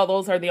well.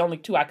 Those are the only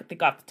two I could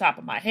think off the top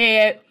of my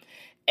head.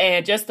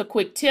 And just a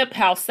quick tip,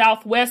 how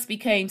Southwest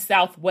became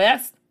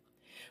Southwest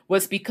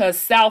was because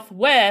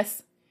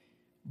Southwest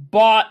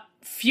bought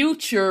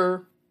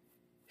future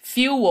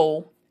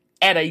fuel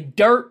at a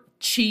dirt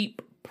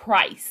cheap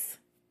price.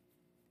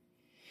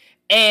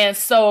 And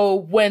so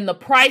when the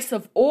price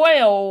of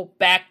oil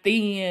back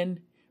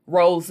then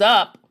rose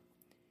up,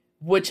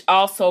 which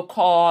also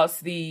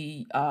caused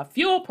the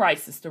fuel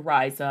prices to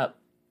rise up,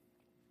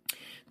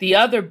 The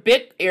other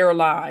big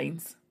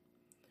airlines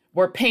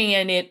were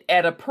paying it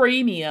at a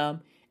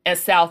premium, and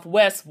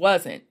Southwest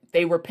wasn't.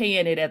 They were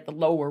paying it at the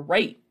lower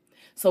rate.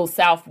 So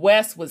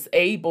Southwest was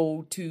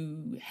able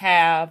to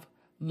have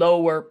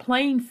lower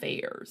plane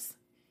fares.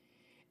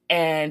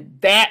 And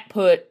that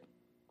put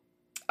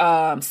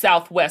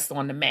Southwest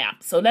on the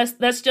map. So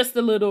that's just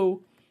a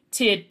little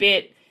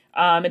tidbit.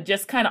 It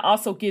just kind of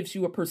also gives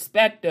you a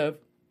perspective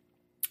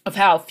of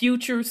how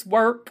futures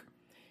work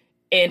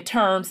in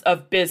terms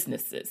of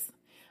businesses.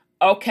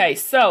 Okay,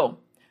 so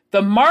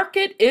the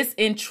market is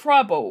in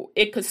trouble.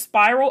 It could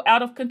spiral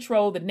out of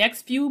control the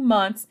next few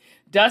months.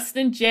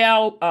 Dustin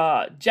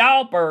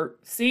Jalbert,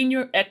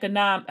 senior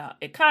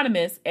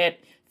economist at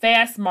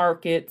Fast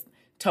Markets,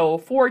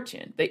 told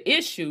Fortune. The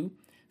issue,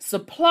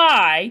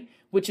 supply,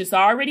 which is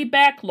already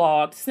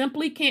backlogged,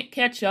 simply can't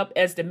catch up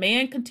as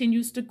demand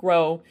continues to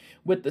grow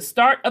with the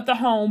start of the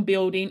home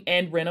building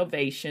and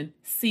renovation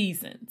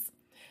seasons.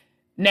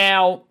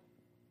 Now,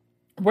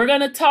 we're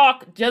going to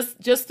talk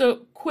just a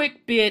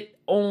quick bit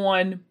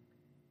on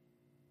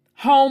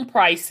home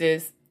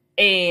prices,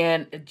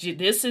 and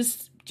this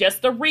is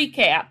just a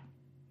recap.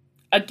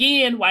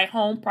 Again, why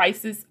home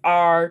prices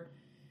are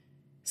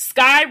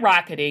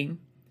skyrocketing.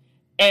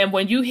 And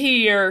when you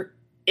hear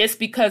it's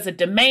because of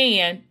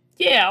demand,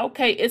 yeah,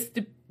 okay,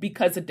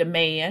 because of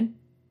demand.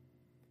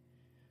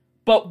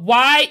 But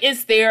why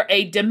is there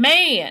a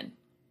demand?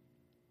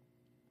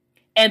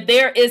 And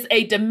there is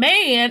a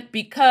demand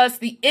because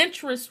the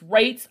interest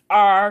rates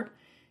are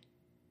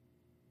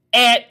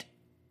at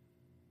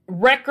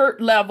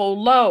record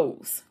level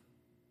lows.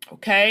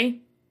 Okay?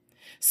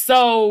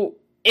 So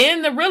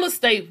in the real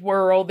estate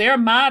world, their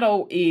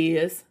motto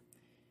is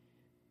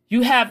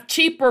you have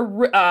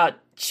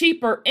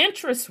cheaper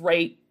interest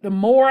rate, the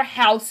more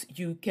house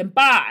you can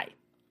buy.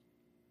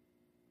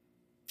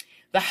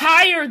 The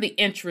higher the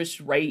interest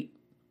rate,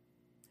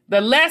 the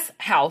less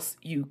house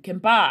you can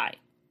buy.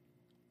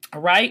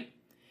 All right?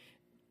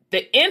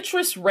 The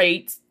interest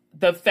rates,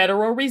 the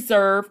Federal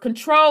Reserve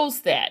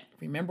controls that.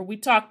 Remember, we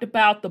talked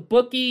about the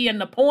bookie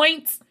and the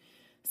points?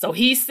 So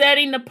he's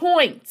setting the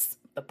points.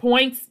 The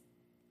points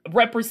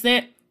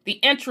represent the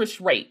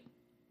interest rate.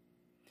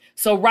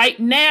 So right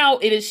now,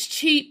 it is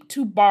cheap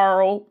to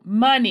borrow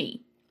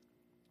money.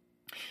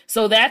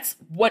 So that's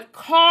what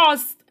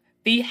caused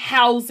the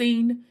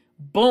housing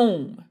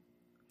boom,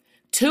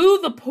 to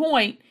the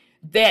point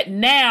that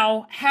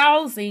now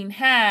housing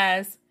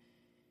has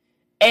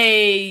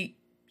a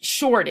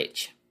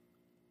shortage.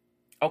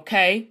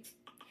 Okay?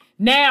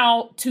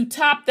 Now, to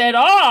top that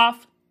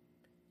off,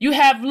 you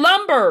have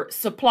lumber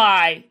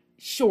supply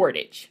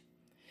shortage.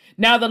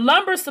 Now, the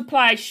lumber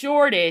supply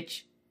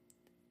shortage,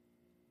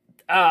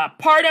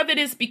 part of it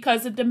is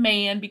because of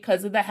demand,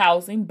 because of the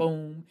housing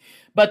boom.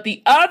 But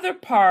the other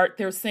part,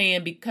 they're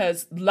saying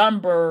because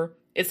lumber,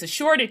 it's a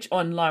shortage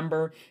on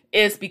lumber,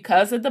 is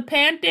because of the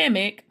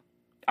pandemic.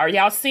 Are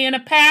y'all seeing a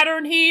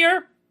pattern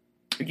here?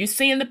 Are you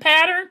seeing the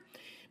pattern?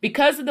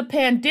 Because of the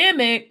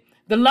pandemic,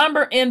 the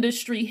lumber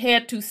industry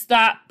had to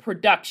stop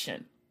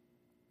production.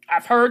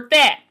 I've heard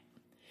that.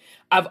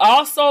 I've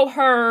also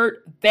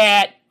heard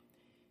that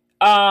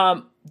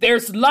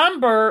there's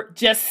lumber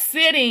just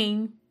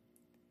sitting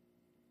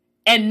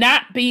and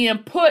not being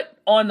put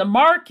on the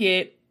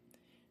market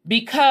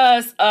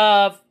because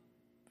of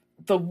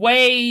the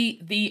way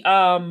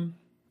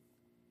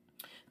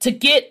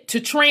to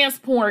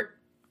transport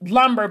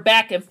lumber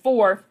back and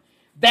forth,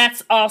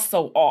 that's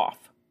also off.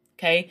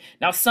 Okay.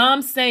 Now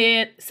some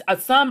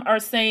are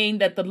saying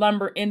that the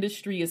lumber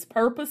industry is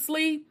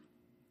purposely,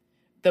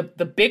 the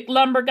big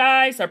lumber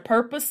guys are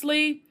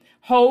purposely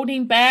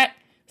holding back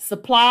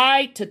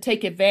supply to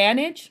take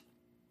advantage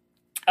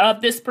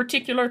of this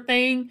particular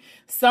thing.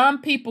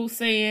 Some people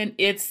saying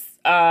it's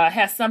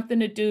has something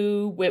to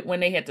do with when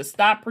they had to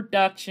stop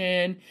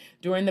production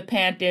during the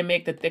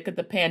pandemic, the thick of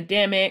the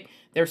pandemic.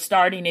 They're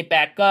starting it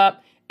back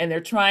up, and they're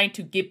trying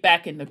to get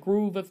back in the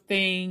groove of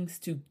things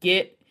to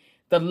get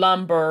the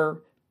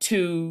lumber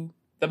to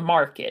the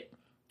market.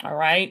 All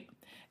right.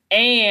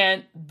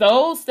 And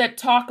those that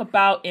talk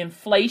about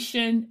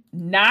inflation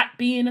not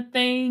being a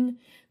thing,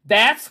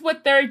 that's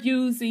what they're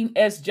using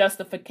as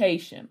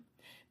justification.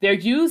 They're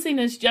using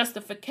as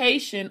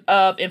justification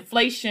of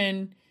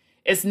inflation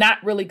is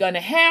not really going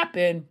to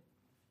happen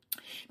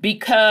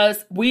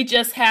because we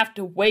just have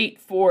to wait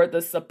for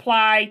the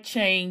supply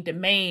chain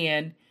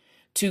demand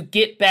to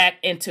get back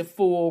into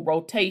full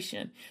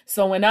rotation.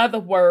 So in other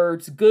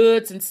words,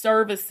 goods and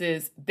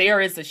services,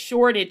 there is a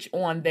shortage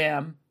on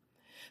them.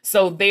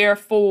 So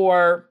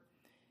therefore,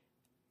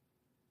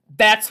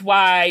 that's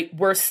why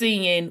we're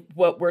seeing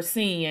what we're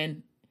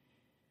seeing.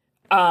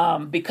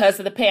 Because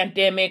of the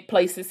pandemic,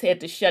 places had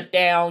to shut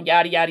down,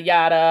 yada, yada,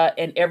 yada,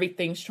 and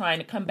everything's trying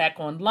to come back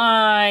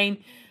online,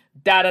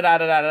 da, da, da,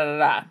 da, da, da,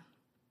 da.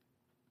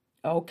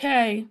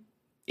 Okay,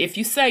 if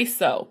you say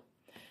so.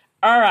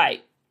 All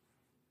right,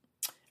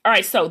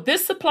 so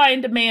this supply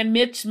and demand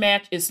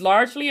mismatch is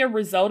largely a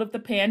result of the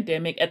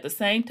pandemic. At the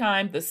same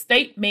time, the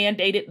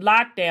state-mandated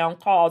lockdown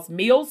caused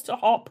mills to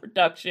halt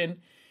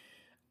production,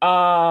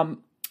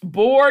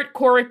 Bored,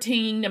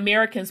 quarantined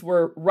Americans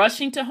were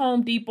rushing to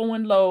Home Depot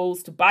and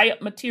Lowe's to buy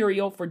up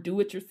material for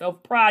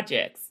do-it-yourself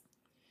projects.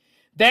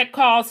 That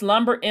caused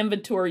lumber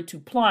inventory to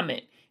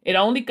plummet. It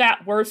only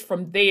got worse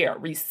from there.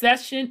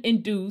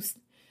 Recession-induced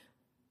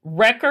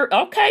record.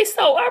 Okay,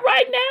 so all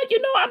right now,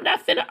 I'm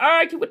not finna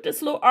argue with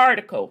this little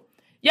article.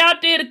 Y'all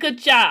did a good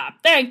job.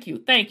 Thank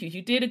you.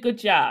 You did a good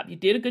job.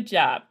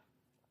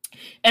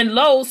 And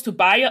Lowe's to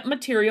buy up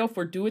material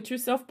for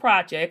do-it-yourself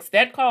projects.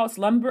 That caused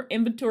lumber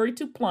inventory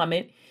to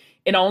plummet.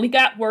 It only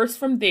got worse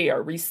from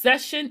there.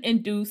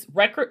 Recession-induced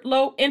record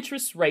low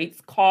interest rates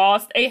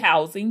caused a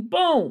housing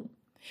boom.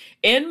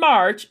 In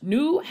March,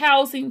 new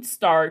housing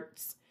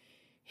starts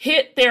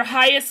hit their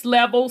highest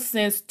level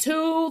since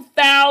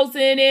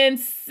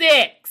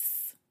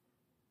 2006.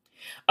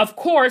 Of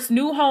course,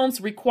 new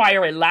homes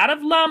require a lot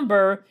of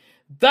lumber,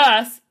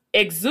 thus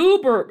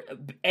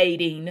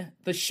exacerbating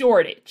the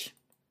shortage.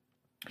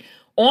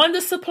 On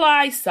the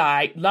supply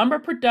side, lumber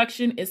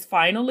production is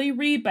finally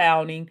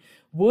rebounding.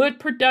 Wood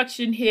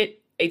production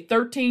hit a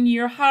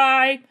 13-year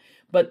high,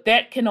 but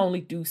that can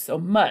only do so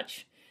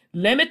much.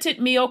 Limited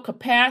mill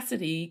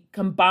capacity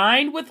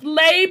combined with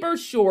labor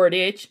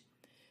shortage,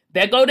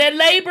 there go that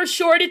labor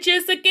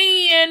shortages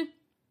again,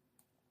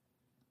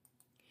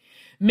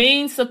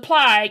 means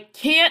supply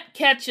can't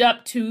catch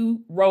up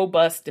to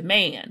robust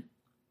demand.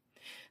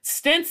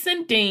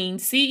 Stinson Dean,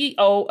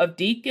 CEO of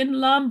Deacon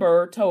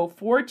Lumber, told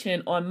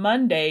Fortune on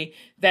Monday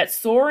that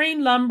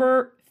soaring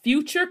lumber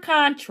future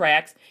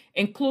contracts,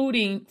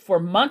 including for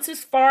months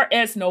as far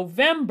as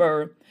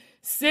November,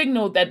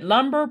 signaled that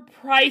lumber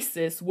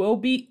prices will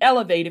be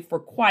elevated for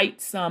quite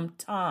some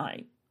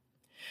time.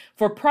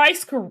 For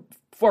prices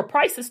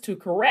to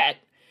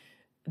correct,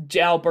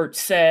 Jalbert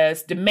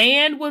says,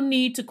 demand will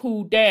need to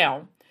cool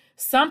down,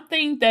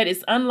 something that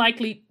is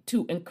unlikely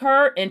to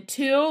occur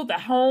until the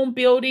home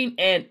building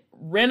and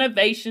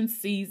renovation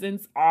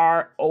seasons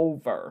are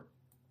over.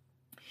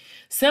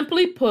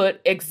 Simply put,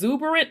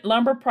 exuberant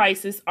lumber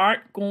prices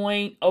aren't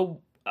going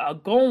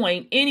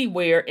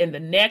anywhere in the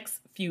next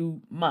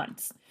few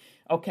months.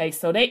 Okay,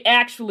 so they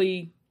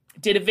actually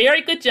did a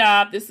very good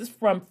job. This is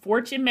from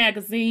Fortune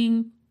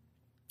magazine.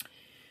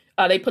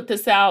 They put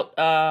this out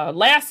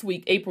last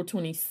week, April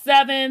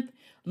 27th.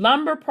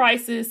 Lumber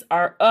prices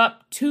are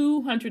up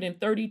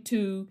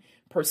 232%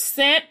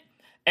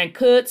 and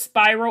could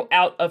spiral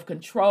out of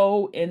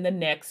control in the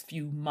next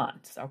few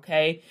months.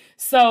 Okay,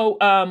 so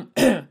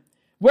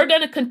we're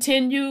going to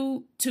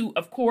continue to,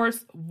 of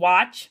course,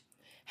 watch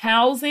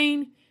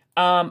housing.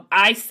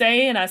 I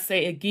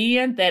say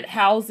again that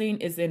housing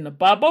is in the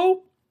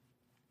bubble.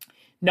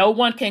 No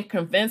one can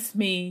convince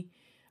me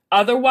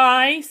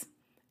otherwise.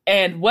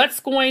 And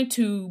what's going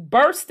to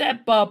burst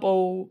that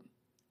bubble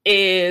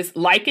is,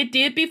 like it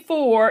did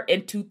before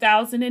in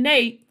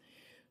 2008,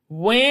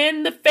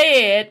 when the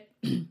Fed,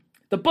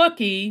 the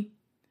bookie,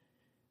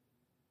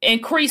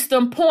 increased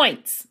them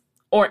points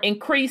or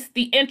increased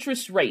the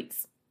interest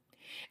rates.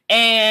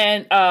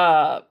 And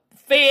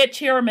Fed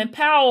Chairman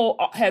Powell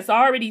has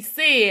already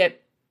said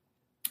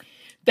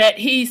that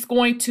he's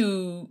going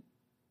to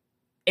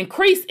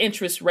increase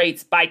interest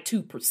rates by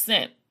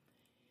 2%.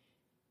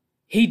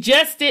 He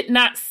just did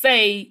not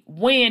say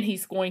when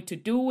he's going to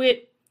do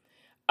it.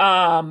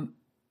 Some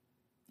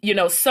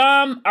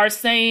are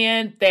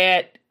saying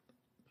that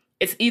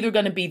it's either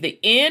going to be the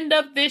end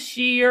of this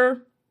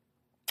year,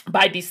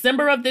 by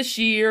December of this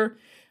year,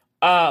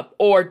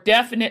 or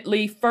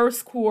definitely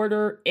first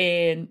quarter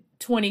in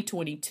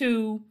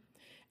 2022.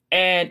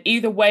 And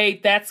either way,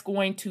 that's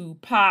going to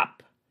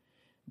pop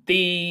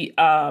the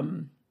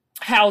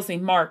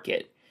housing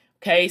market.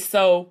 Okay,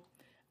 so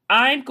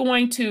I'm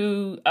going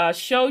to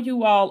show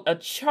you all a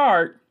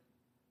chart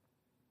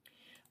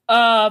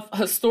of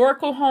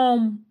historical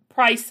home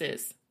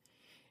prices.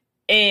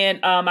 And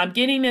I'm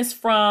getting this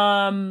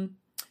from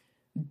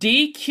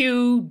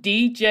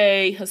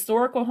DQDJ,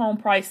 Historical Home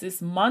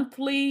Prices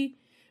Monthly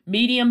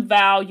Medium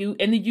Value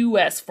in the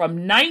U.S.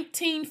 from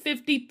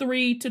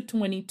 1953 to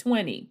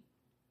 2020.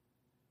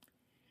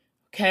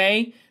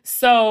 Okay,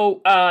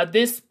 so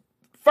this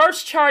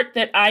first chart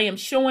that I am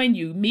showing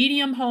you,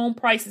 medium home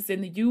prices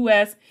in the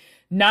U.S.,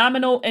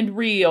 nominal and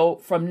real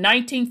from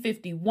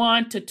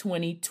 1951 to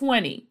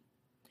 2020.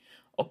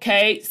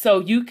 Okay, so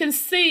you can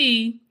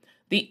see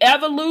the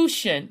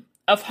evolution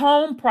of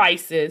home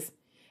prices,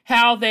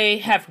 how they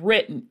have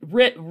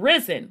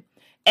risen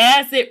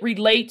as it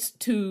relates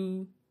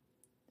to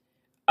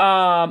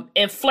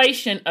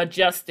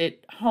inflation-adjusted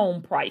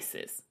home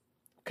prices.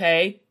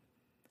 Okay,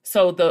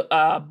 so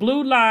the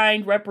blue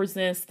line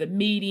represents the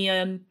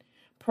median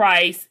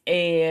price,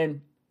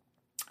 and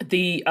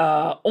the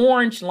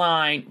orange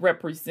line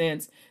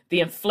represents the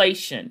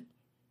inflation.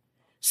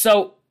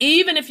 So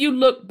even if you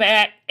look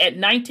back at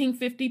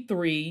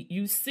 1953,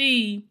 you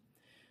see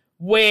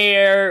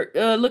where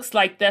it looks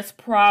like that's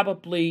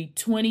probably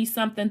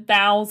 20-something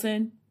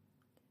thousand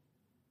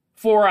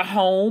for a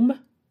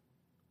home.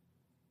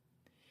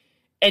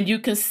 And you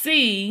can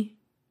see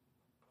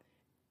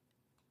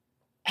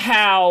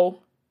how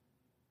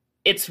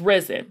it's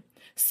risen.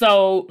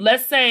 So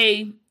let's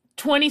say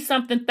 20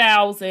 something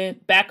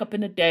thousand back up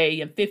in the day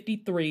in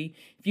 53.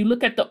 If you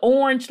look at the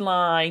orange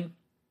line,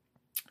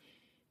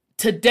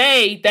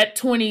 today that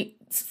 20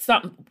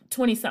 something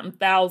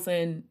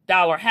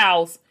 $1,000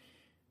 house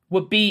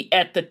would be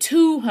at the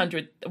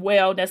 200.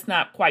 Well, that's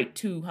not quite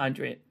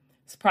 200.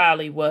 It's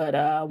probably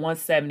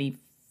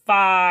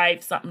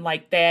 175, something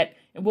like that.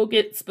 And we'll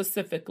take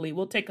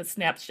a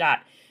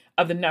snapshot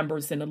of the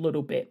numbers in a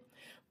little bit.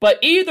 But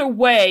either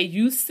way,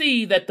 you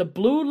see that the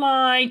blue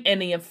line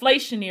and the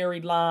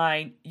inflationary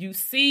line, you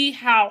see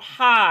how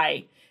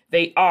high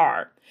they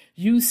are.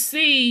 You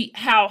see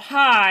how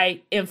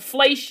high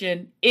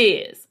inflation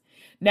is.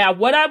 Now,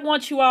 what I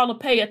want you all to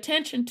pay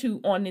attention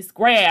to on this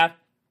graph,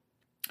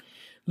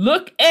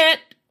 look at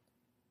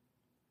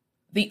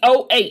the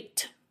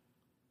 '08.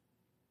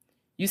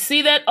 You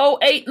see that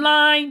 '08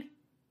 line?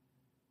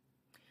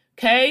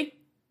 Okay.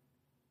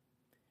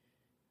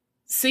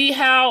 See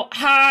how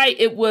high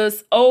it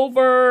was,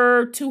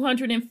 over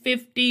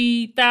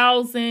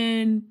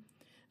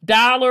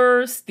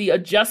 $250,000, the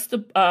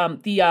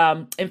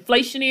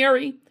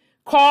inflationary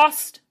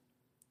cost.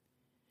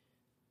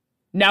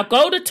 Now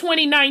go to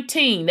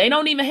 2019. They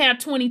don't even have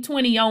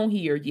 2020 on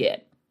here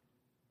yet.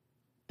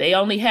 They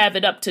only have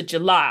it up to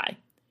July.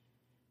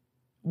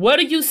 What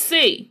do you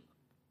see?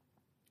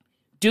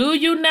 Do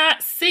you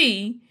not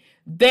see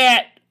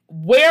that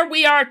where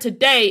we are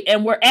today,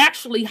 and we're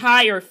actually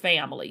higher,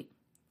 family?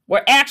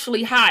 We're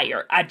actually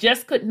higher. I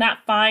just could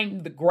not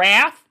find the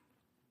graph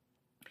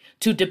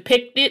to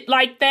depict it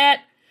like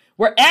that.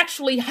 We're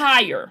actually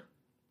higher.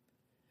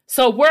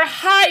 So we're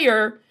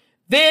higher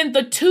than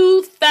the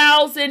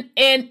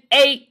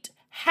 2008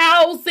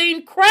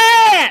 housing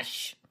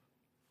crash.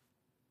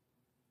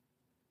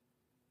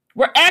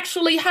 We're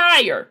actually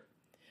higher.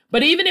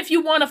 But even if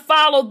you want to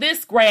follow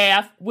this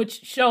graph,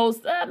 which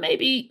shows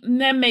maybe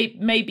that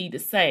may be the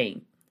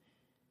same,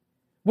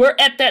 we're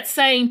at that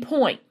same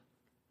point.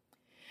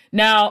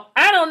 Now,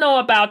 I don't know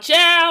about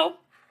y'all,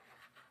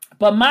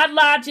 but my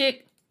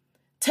logic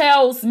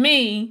tells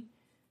me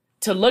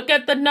to look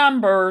at the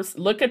numbers,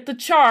 look at the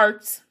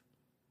charts,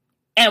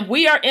 and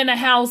we are in a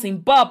housing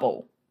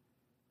bubble.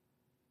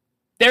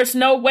 There's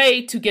no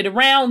way to get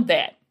around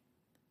that.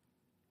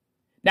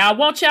 Now, I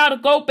want y'all to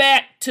go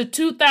back to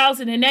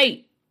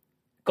 2008.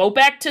 Go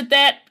back to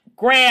that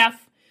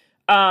graph.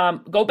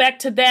 Go back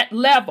to that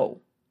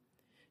level.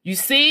 You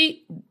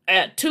see,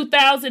 at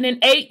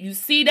 2008, you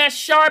see that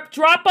sharp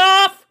drop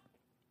off?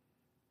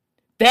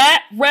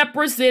 That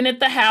represented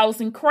the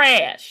housing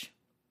crash.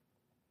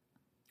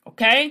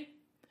 Okay?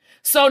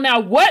 So now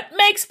what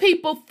makes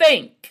people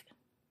think?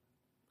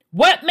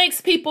 What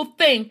makes people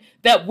think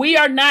that we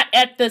are not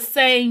at the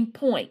same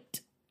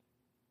point?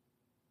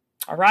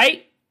 All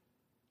right?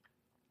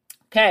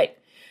 Okay.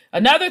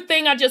 Another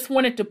thing I just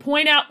wanted to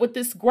point out with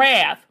this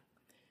graph,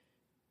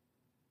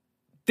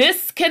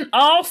 this can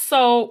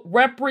also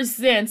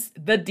represent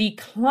the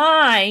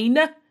decline,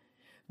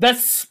 the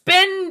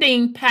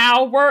spending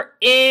power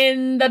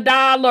in the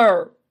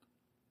dollar.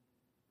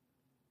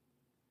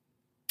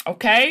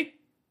 Okay?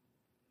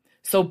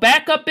 So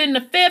back up in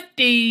the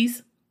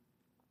 50s,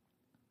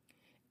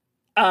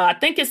 I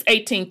think it's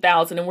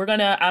 18,000,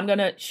 and I'm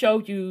gonna show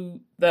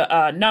you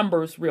the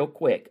numbers real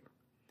quick.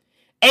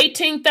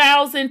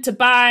 18,000 to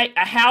buy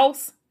a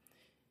house.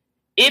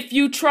 If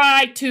you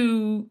try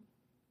to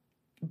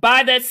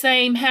buy that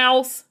same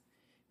house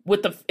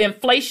with the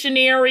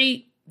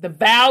inflationary, the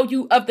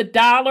value of the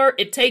dollar,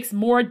 it takes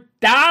more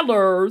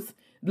dollars.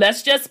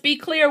 Let's just be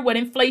clear what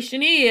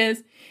inflation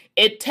is.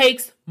 It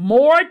takes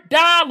more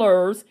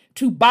dollars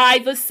to buy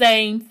the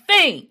same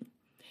thing.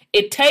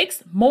 It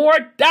takes more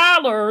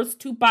dollars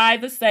to buy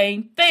the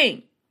same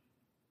thing.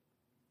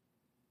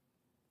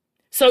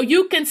 So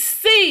you can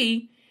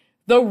see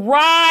the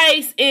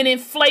rise in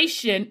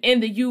inflation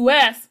in the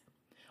U.S.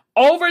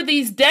 over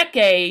these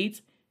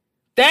decades.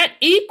 That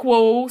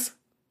equals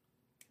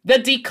the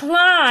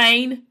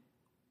decline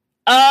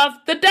of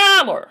the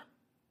dollar.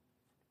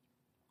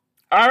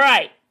 All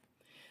right.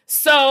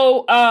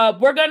 So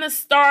we're going to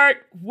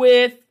start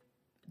with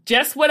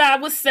just what I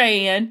was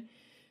saying.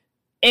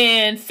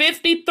 In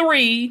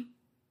 53,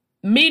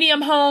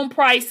 medium home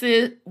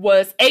prices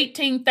was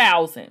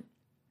 $18,000.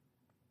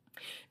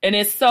 And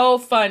it's so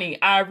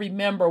funny. I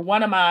remember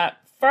one of my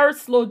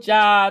first little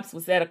jobs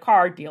was at a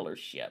car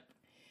dealership.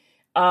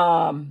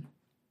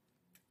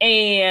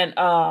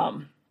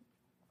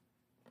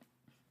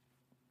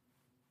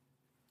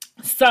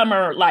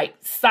 Summer like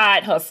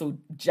side hustle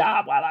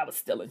job while I was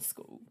still in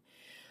school.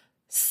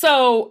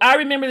 So I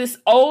remember this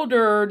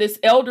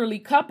elderly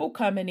couple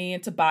coming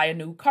in to buy a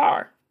new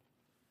car.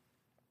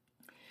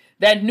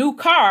 That new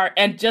car,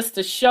 and just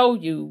to show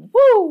you,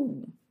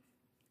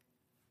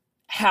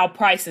 how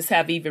prices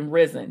have even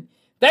risen.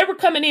 They were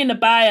coming in to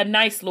buy a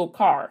nice little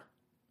car.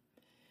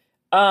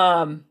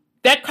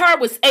 That car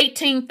was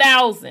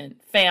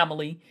 $18,000,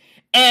 family.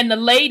 And the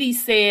lady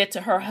said to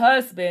her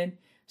husband,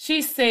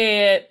 she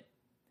said,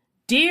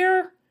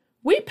 "Dear,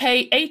 we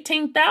paid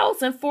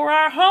 $18,000 for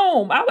our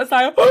home." I was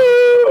like,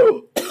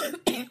 "Oh!"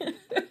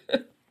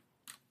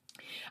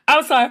 I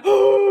was like,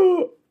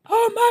 oh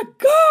my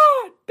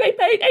God, they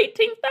paid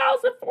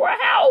 $18,000 for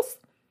a house.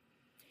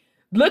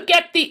 Look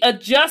at the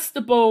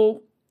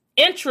adjustable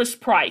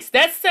interest price.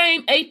 That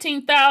same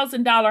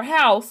 $18,000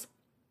 house,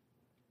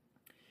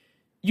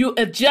 you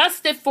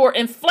adjust it for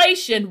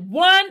inflation,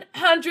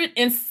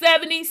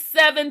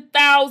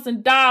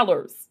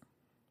 $177,000.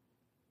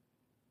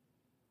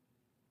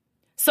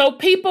 So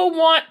people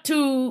want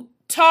to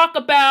talk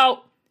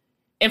about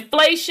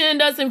inflation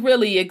doesn't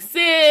really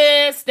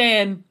exist,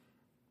 and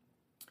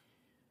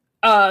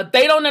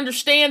they don't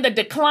understand the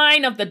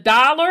decline of the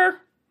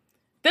dollar.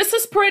 This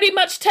is pretty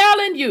much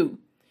telling you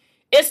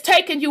it's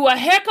taking you a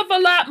heck of a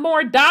lot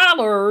more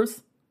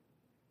dollars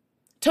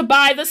to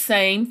buy the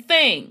same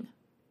thing.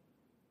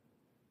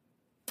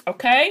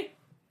 Okay?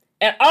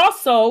 And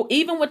also,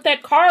 even with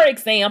that car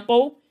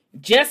example,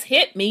 just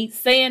hit me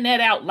saying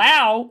that out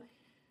loud.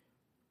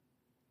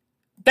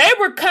 They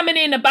were coming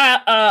in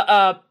about,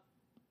 I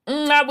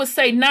would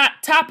say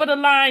not top of the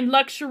line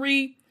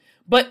luxury,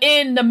 but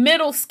in the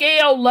middle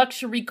scale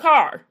luxury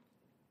car.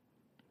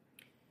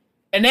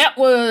 And that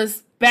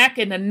was back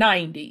in the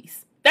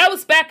 90s. That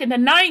was back in the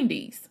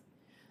 90s.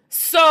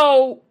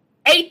 So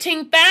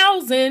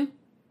 18,000,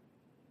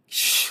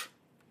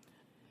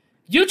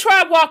 you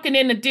try walking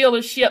in the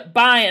dealership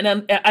buying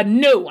a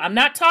new, I'm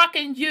not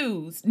talking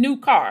used, new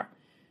car,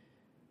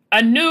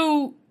 a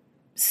new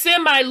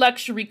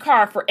semi-luxury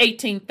car for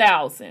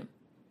 18,000.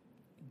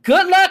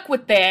 Good luck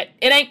with that.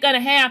 It ain't going to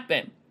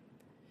happen.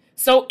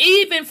 So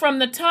even from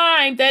the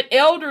time that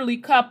elderly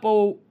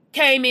couple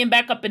came in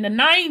back up in the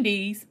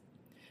 90s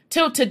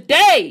till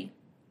today,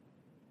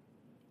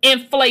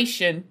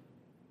 inflation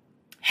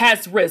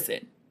has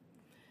risen.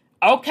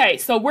 Okay,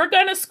 so we're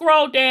going to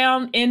scroll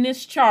down in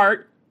this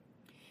chart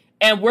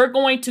and we're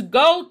going to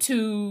go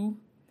to,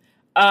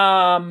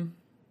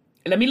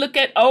 let me look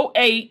at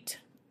 '08.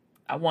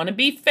 I want to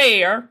be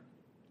fair.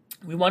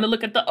 We want to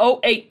look at the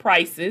 '08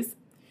 prices.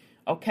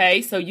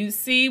 Okay, so you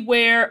see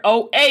where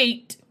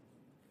 '08,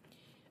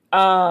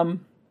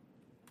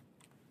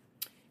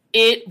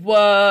 it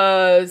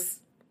was,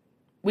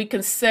 we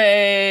can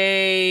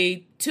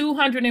say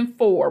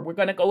 204. We're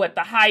going to go at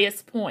the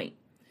highest point,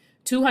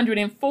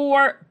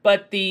 204,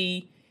 but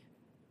the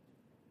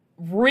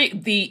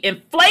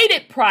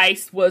inflated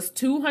price was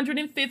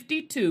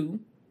 252.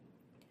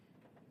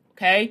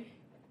 Okay.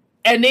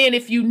 And then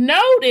if you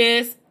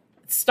notice,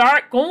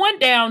 start going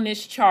down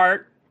this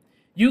chart,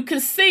 you can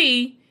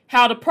see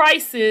how the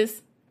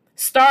prices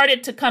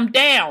started to come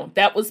down.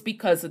 That was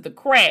because of the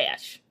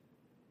crash.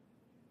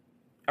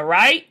 All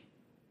right?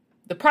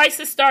 The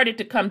prices started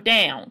to come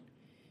down.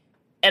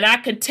 And I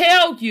can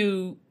tell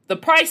you the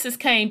prices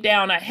came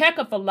down a heck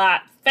of a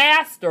lot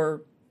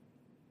faster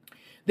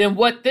than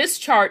what this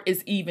chart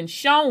is even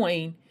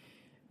showing,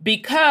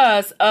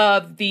 because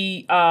of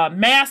the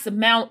mass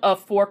amount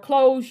of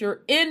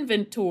foreclosure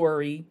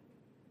inventory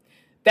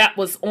that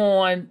was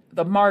on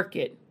the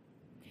market.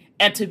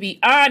 And to be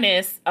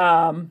honest,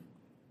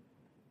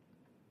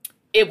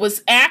 it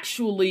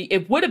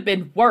would have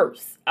been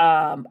worse.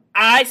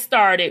 I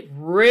started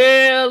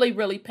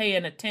really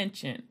paying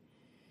attention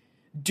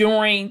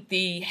during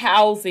the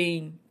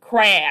housing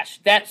crash.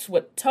 That's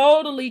what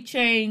totally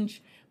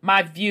changed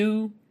my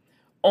view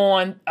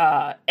on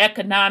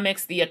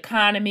economics, the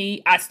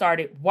economy. I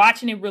started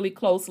watching it really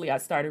closely. I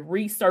started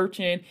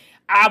researching.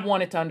 I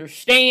wanted to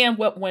understand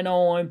what went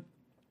on.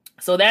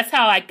 So that's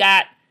how I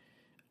got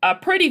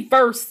pretty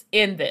versed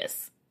in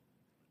this,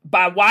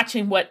 by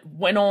watching what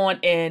went on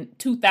in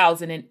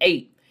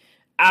 2008.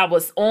 I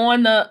was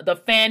on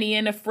the Fannie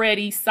and the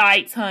Freddie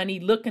sites, honey,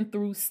 looking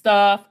through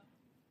stuff,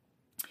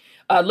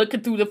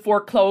 looking through the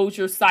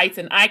foreclosure sites.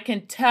 And I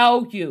can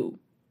tell you,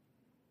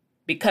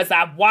 because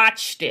I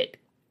watched it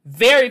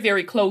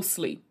very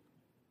closely,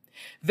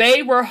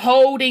 they were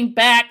holding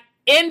back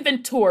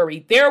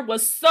inventory. There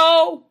was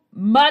so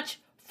much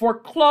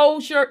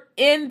foreclosure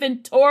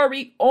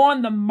inventory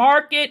on the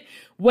market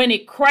when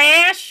it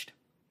crashed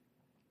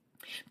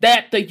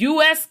that the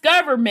U.S.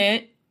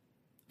 government,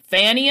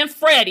 Fannie and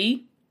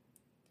Freddie,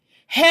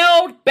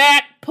 held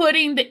back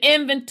putting the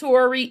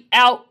inventory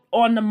out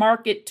on the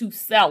market to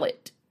sell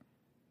it.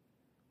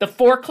 The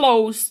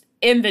foreclosed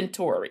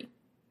inventory.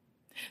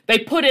 They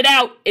put it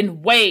out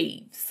in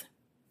waves.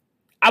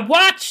 I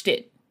watched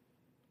it.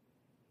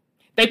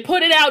 They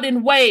put it out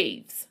in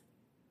waves.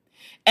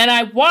 And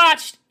I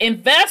watched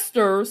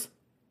investors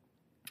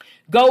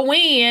go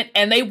in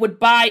and they would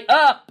buy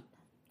up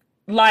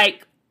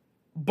like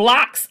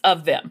blocks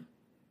of them.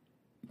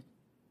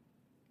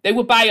 They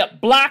would buy up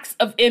blocks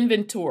of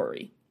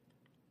inventory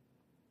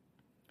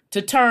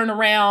to turn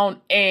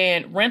around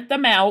and rent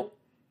them out.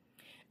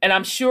 And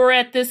I'm sure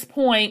at this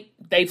point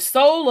they've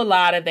sold a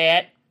lot of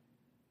that.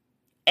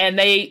 And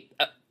they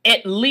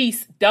at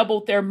least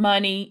doubled their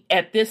money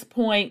at this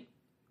point,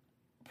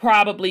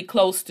 probably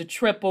close to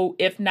triple,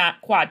 if not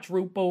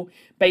quadruple,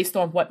 based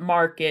on what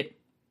market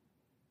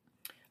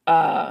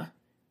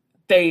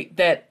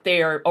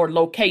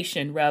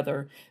location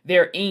rather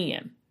they're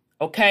in.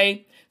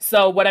 Okay,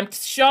 So what I'm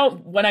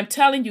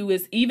telling you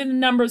is even the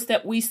numbers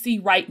that we see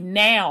right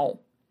now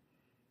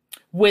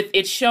with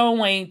it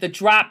showing the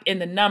drop in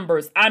the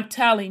numbers, I'm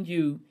telling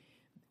you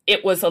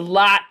it was a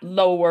lot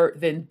lower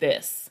than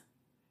this.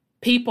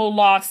 People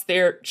lost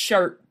their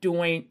shirt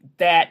during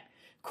that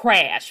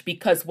crash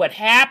because what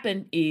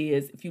happened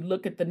is, if you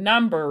look at the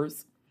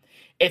numbers,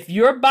 if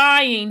you're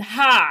buying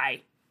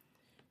high,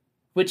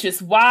 which is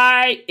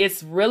why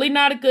it's really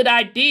not a good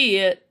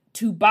idea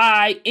to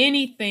buy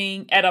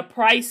anything at a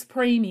price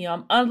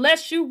premium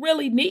unless you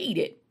really need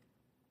it.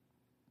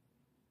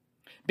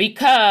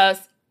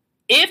 Because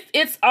if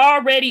it's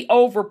already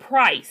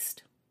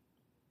overpriced,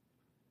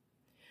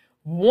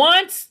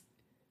 once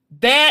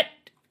that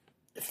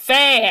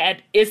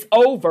fad is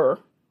over,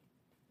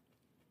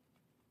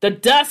 the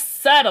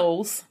dust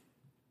settles,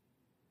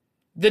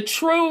 the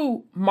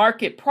true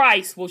market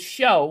price will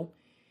show,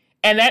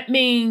 and that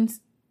means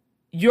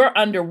you're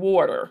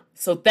underwater.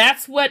 So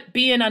that's what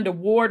being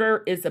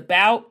underwater is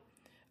about.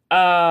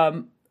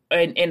 In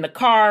the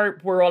car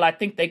world, I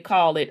think they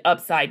call it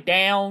upside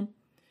down,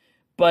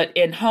 but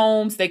in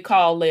homes, they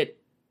call it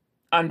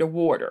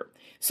underwater.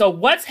 So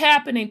what's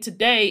happening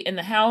today in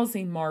the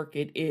housing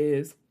market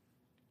is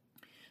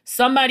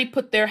somebody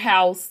put their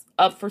house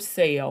up for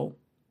sale.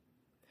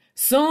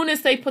 Soon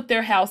as they put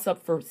their house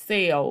up for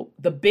sale,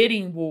 the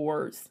bidding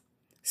wars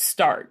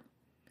start.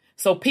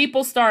 So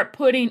people start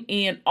putting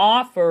in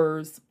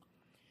offers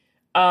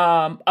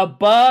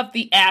above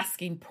the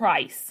asking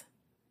price.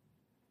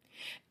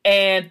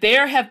 And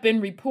there have been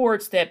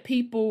reports that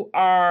people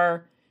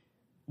are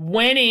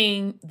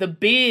winning the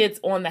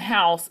bids on the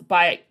house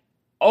by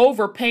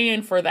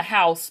overpaying for the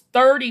house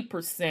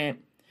 30%,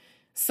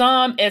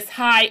 some as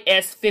high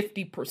as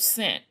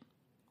 50%.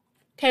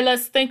 Okay,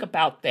 let's think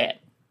about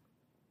that.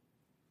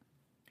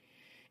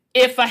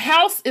 If a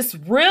house is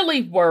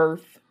really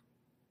worth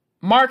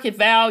market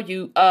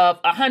value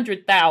of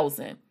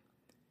 $100,000,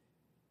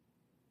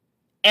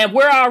 and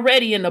we're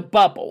already in a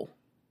bubble,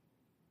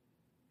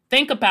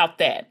 think about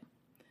that.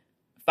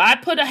 If I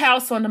put a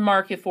house on the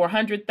market for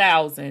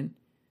 $100,000,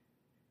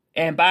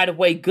 and by the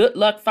way, good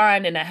luck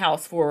finding a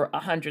house for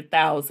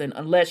 $100,000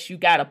 unless you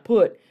got to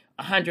put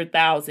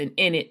 $100,000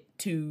 in it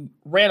to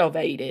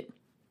renovate it.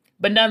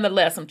 But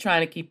nonetheless, I'm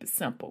trying to keep it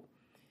simple.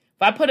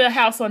 If I put a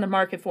house on the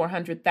market for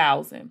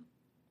 $100,000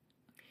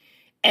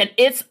 and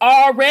it's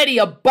already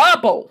a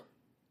bubble,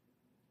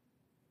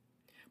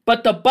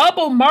 but the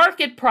bubble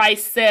market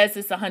price says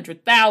it's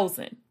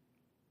 $100,000,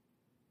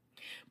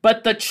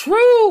 but the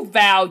true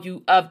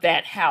value of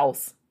that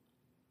house,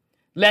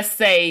 let's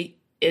say,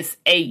 is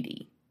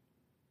 $80,000.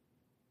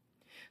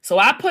 So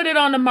I put it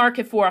on the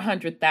market for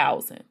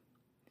 $100,000.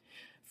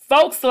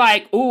 Folks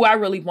like, ooh, I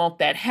really want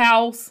that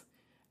house.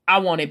 I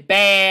want it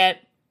bad.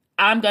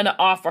 I'm going to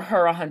offer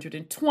her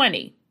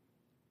 $120,000.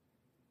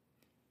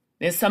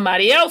 Then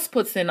somebody else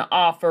puts in an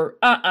offer.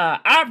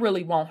 I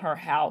really want her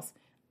house.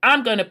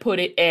 I'm going to put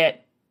it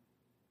at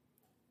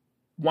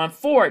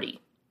 $140,000.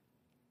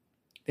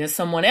 Then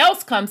someone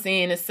else comes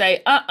in and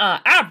say,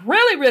 I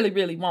really, really,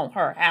 really want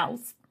her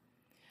house.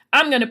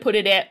 I'm going to put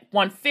it at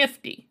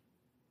 $150,000.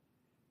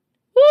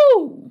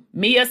 Woo!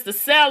 Me as the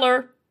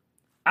seller,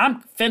 I'm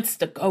fenced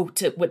to go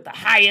with the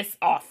highest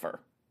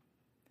offer.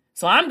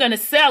 So I'm going to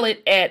sell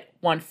it at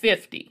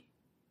 $150,000.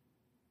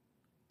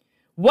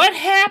 What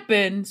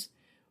happens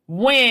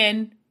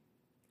when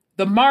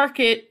the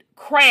market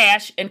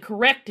crash and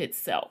correct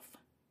itself?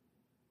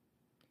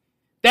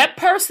 That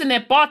person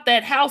that bought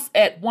that house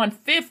at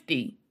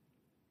 $150,000,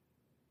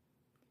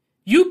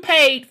 you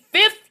paid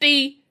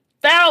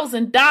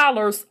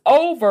 $50,000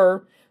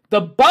 over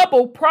the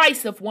bubble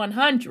price of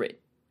 $100,000.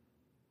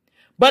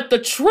 But the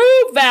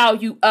true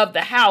value of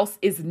the house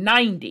is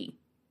 $90,000.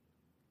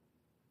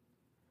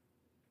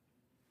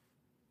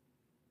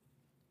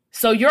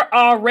 So you're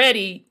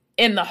already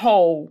in the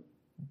hole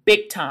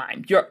big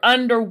time. You're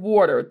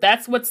underwater.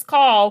 That's what's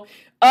called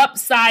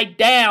upside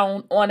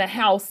down on a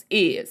house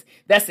is.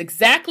 That's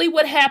exactly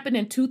what happened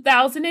in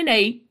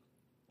 2008.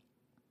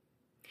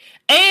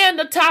 And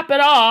to top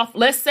it off,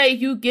 let's say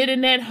you get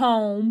in that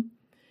home,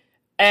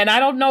 and I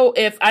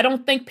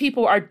don't think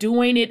people are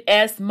doing it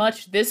as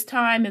much this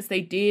time as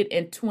they did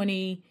in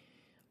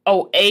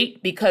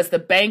 2008 because the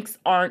banks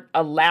aren't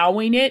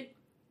allowing it.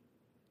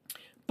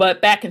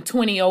 But back in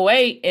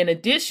 2008, in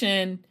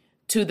addition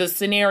to the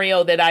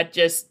scenario that I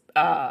just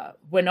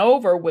went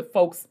over with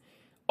folks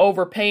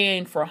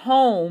overpaying for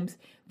homes,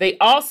 they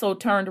also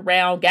turned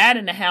around, got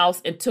in the house,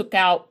 and took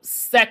out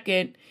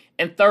second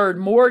and third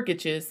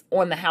mortgages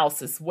on the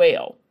house as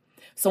well.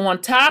 So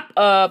on top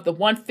of the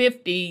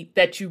 $150,000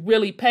 that you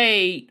really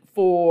paid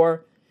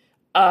for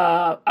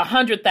a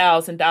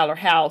 $100,000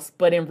 house,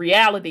 but in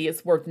reality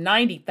it's worth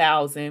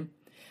 $90,000,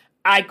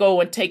 I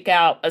go and take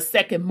out a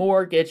second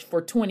mortgage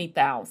for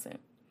 $20,000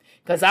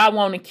 because I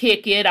want to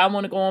kick it. I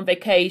want to go on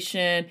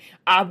vacation.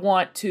 I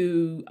want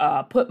to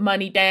put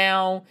money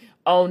down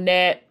on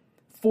that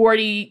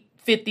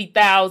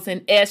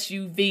 $40,000-$50,000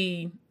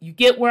 SUV. You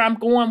get where I'm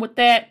going with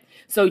that?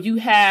 So you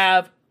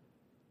have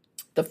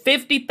The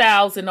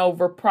 50,000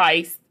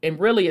 overpriced, and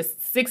really it's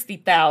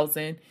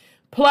 60,000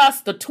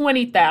 plus the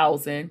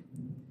 20,000.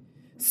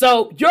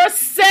 So you're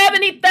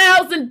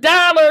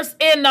 $70,000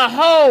 in the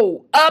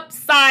hole,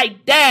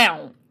 upside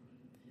down.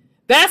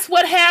 That's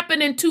what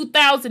happened in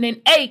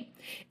 2008.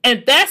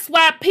 And that's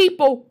why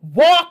people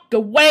walked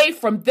away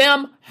from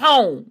them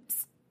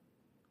homes.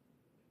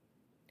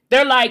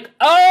 They're like,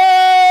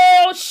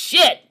 oh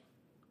shit,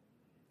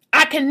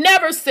 I can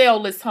never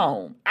sell this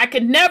home. I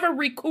can never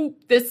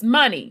recoup this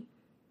money.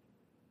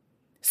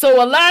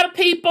 So a lot of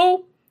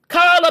people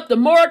call up the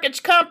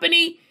mortgage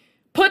company,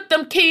 put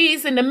them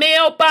keys in the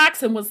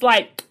mailbox, and was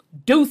like,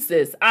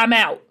 deuces, I'm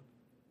out.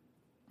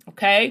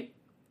 Okay?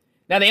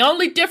 Now, the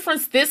only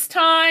difference this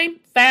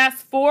time, fast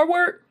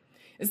forward,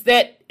 is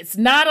that it's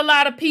not a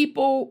lot of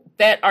people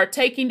that are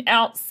taking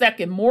out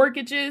second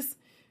mortgages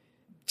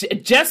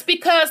just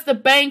because the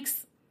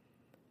banks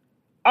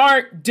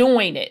aren't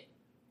doing it.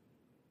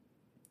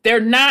 They're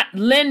not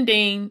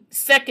lending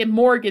second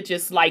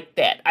mortgages like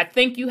that. I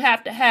think you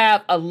have to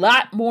have a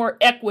lot more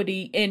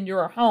equity in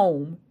your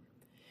home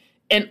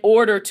in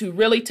order to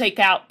really take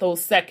out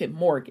those second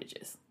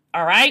mortgages.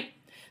 All right?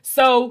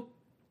 So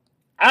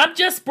I'm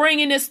just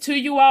bringing this to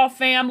you all,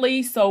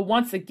 family. So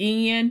once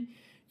again,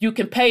 you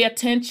can pay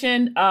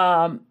attention.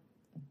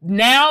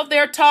 Now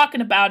they're talking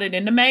about it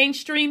in the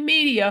mainstream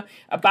media,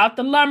 about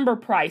the lumber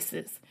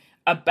prices,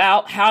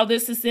 about how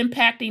this is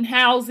impacting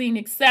housing,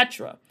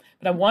 etc.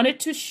 But I wanted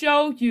to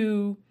show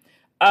you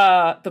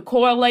the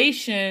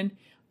correlation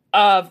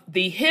of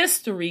the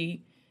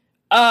history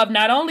of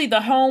not only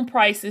the home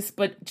prices,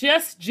 but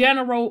just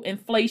general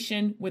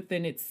inflation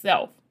within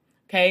itself.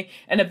 Okay.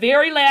 And the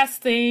very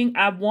last thing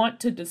I want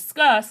to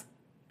discuss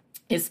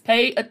is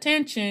pay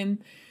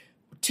attention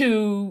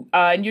to,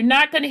 and you're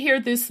not going to hear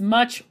this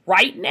much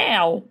right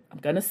now. I'm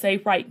going to say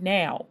right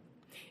now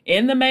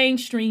in the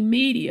mainstream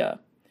media.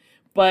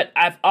 But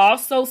I've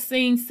also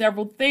seen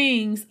several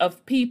things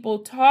of people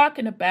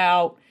talking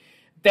about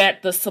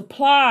that the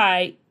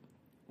supply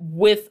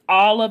with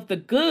all of the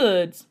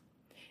goods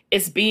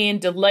is being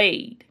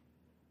delayed.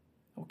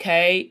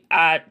 Okay,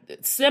 I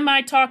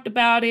talked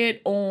about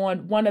it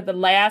on one of the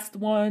last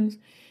ones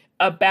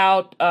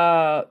about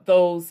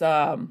those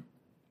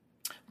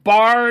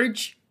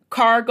barge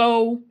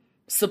cargo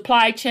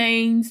supply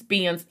chains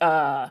being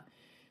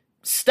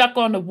stuck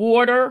on the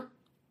water.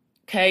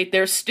 Okay,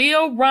 there's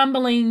still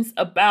rumblings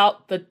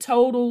about the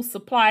total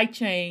supply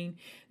chain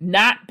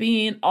not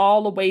being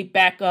all the way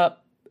back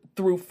up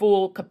through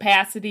full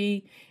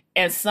capacity,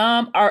 and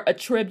some are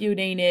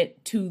attributing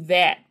it to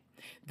that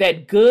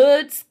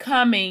goods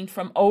coming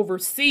from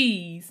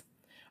overseas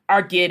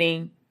are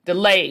getting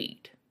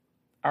delayed.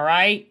 All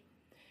right.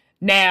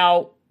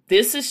 Now,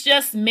 this is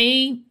just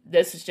me.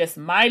 This is just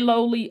my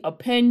lowly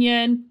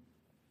opinion.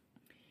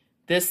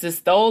 This is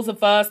those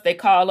of us, they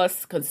call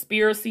us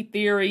conspiracy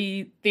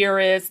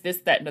theorists, this,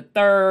 that, and the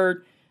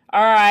third.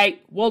 All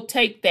right, we'll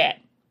take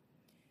that.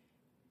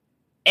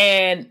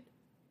 And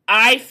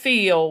I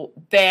feel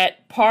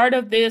that part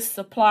of this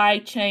supply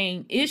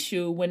chain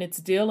issue, when it's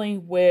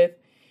dealing with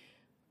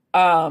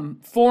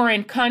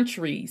foreign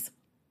countries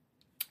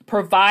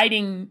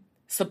providing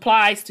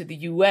supplies to the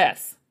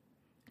U.S.,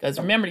 because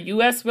remember, the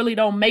U.S. really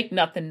don't make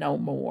nothing no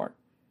more.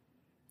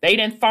 They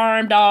done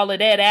farmed all of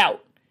that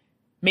out.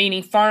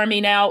 Meaning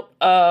farming out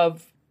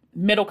of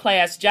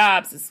middle-class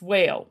jobs as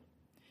well.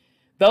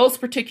 Those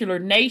particular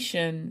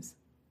nations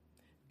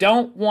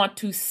don't want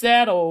to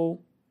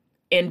settle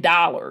in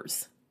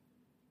dollars.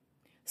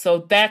 So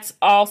that's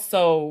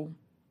also,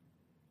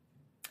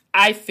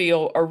 I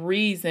feel, a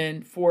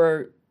reason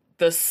for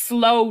the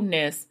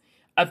slowness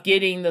of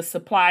getting the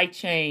supply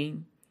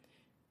chain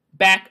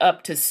back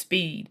up to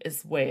speed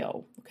as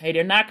well. Okay,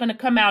 they're not going to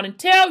come out and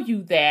tell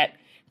you that,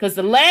 because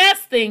the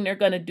last thing they're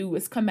going to do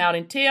is come out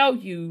and tell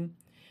you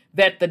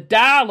that the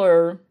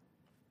dollar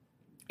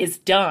is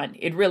done.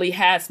 It really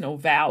has no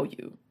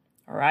value.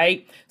 All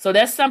right. So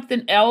that's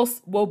something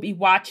else we'll be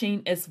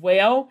watching as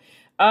well.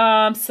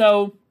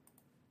 So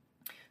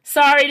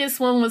sorry this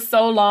one was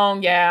so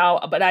long,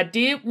 y'all, but I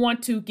did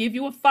want to give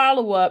you a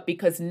follow-up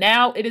because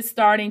now it is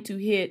starting to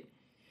hit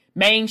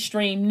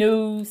mainstream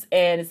news.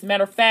 And as a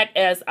matter of fact,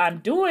 as I'm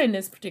doing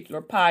this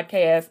particular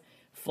podcast,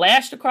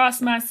 flashed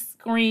across my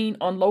screen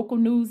on local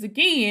news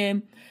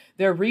again,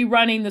 they're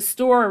rerunning the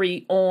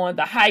story on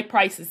the high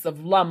prices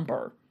of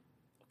lumber.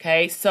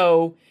 Okay,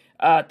 so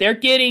they're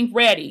getting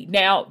ready.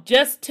 Now,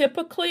 just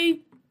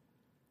typically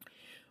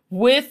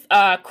with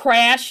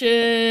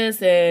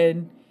crashes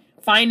and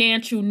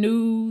financial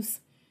news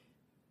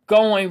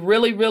going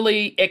really,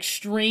 really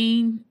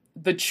extreme,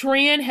 the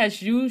trend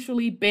has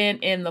usually been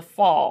in the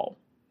fall,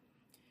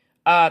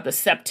 the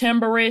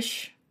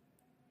September-ish,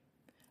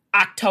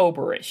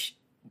 October-ish.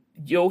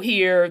 You'll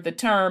hear the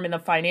term in the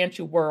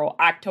financial world,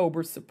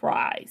 October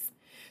surprise.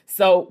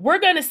 So we're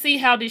going to see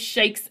how this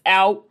shakes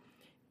out.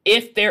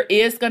 If there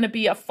is going to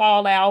be a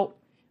fallout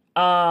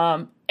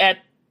at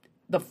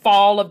the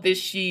fall of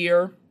this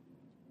year,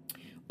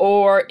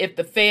 or if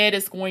the Fed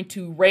is going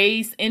to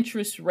raise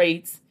interest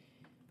rates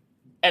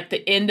at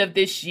the end of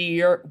this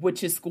year,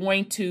 which is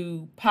going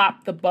to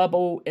pop the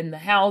bubble in the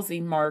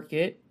housing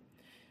market,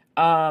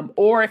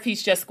 or if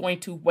he's just going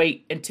to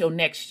wait until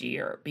next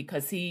year,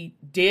 because he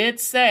did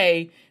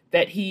say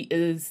that he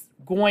is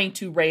going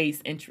to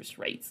raise interest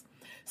rates.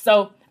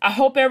 So I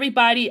hope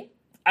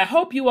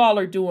you all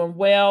are doing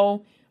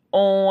well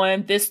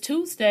on this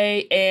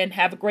Tuesday, and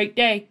have a great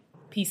day.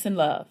 Peace and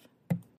love.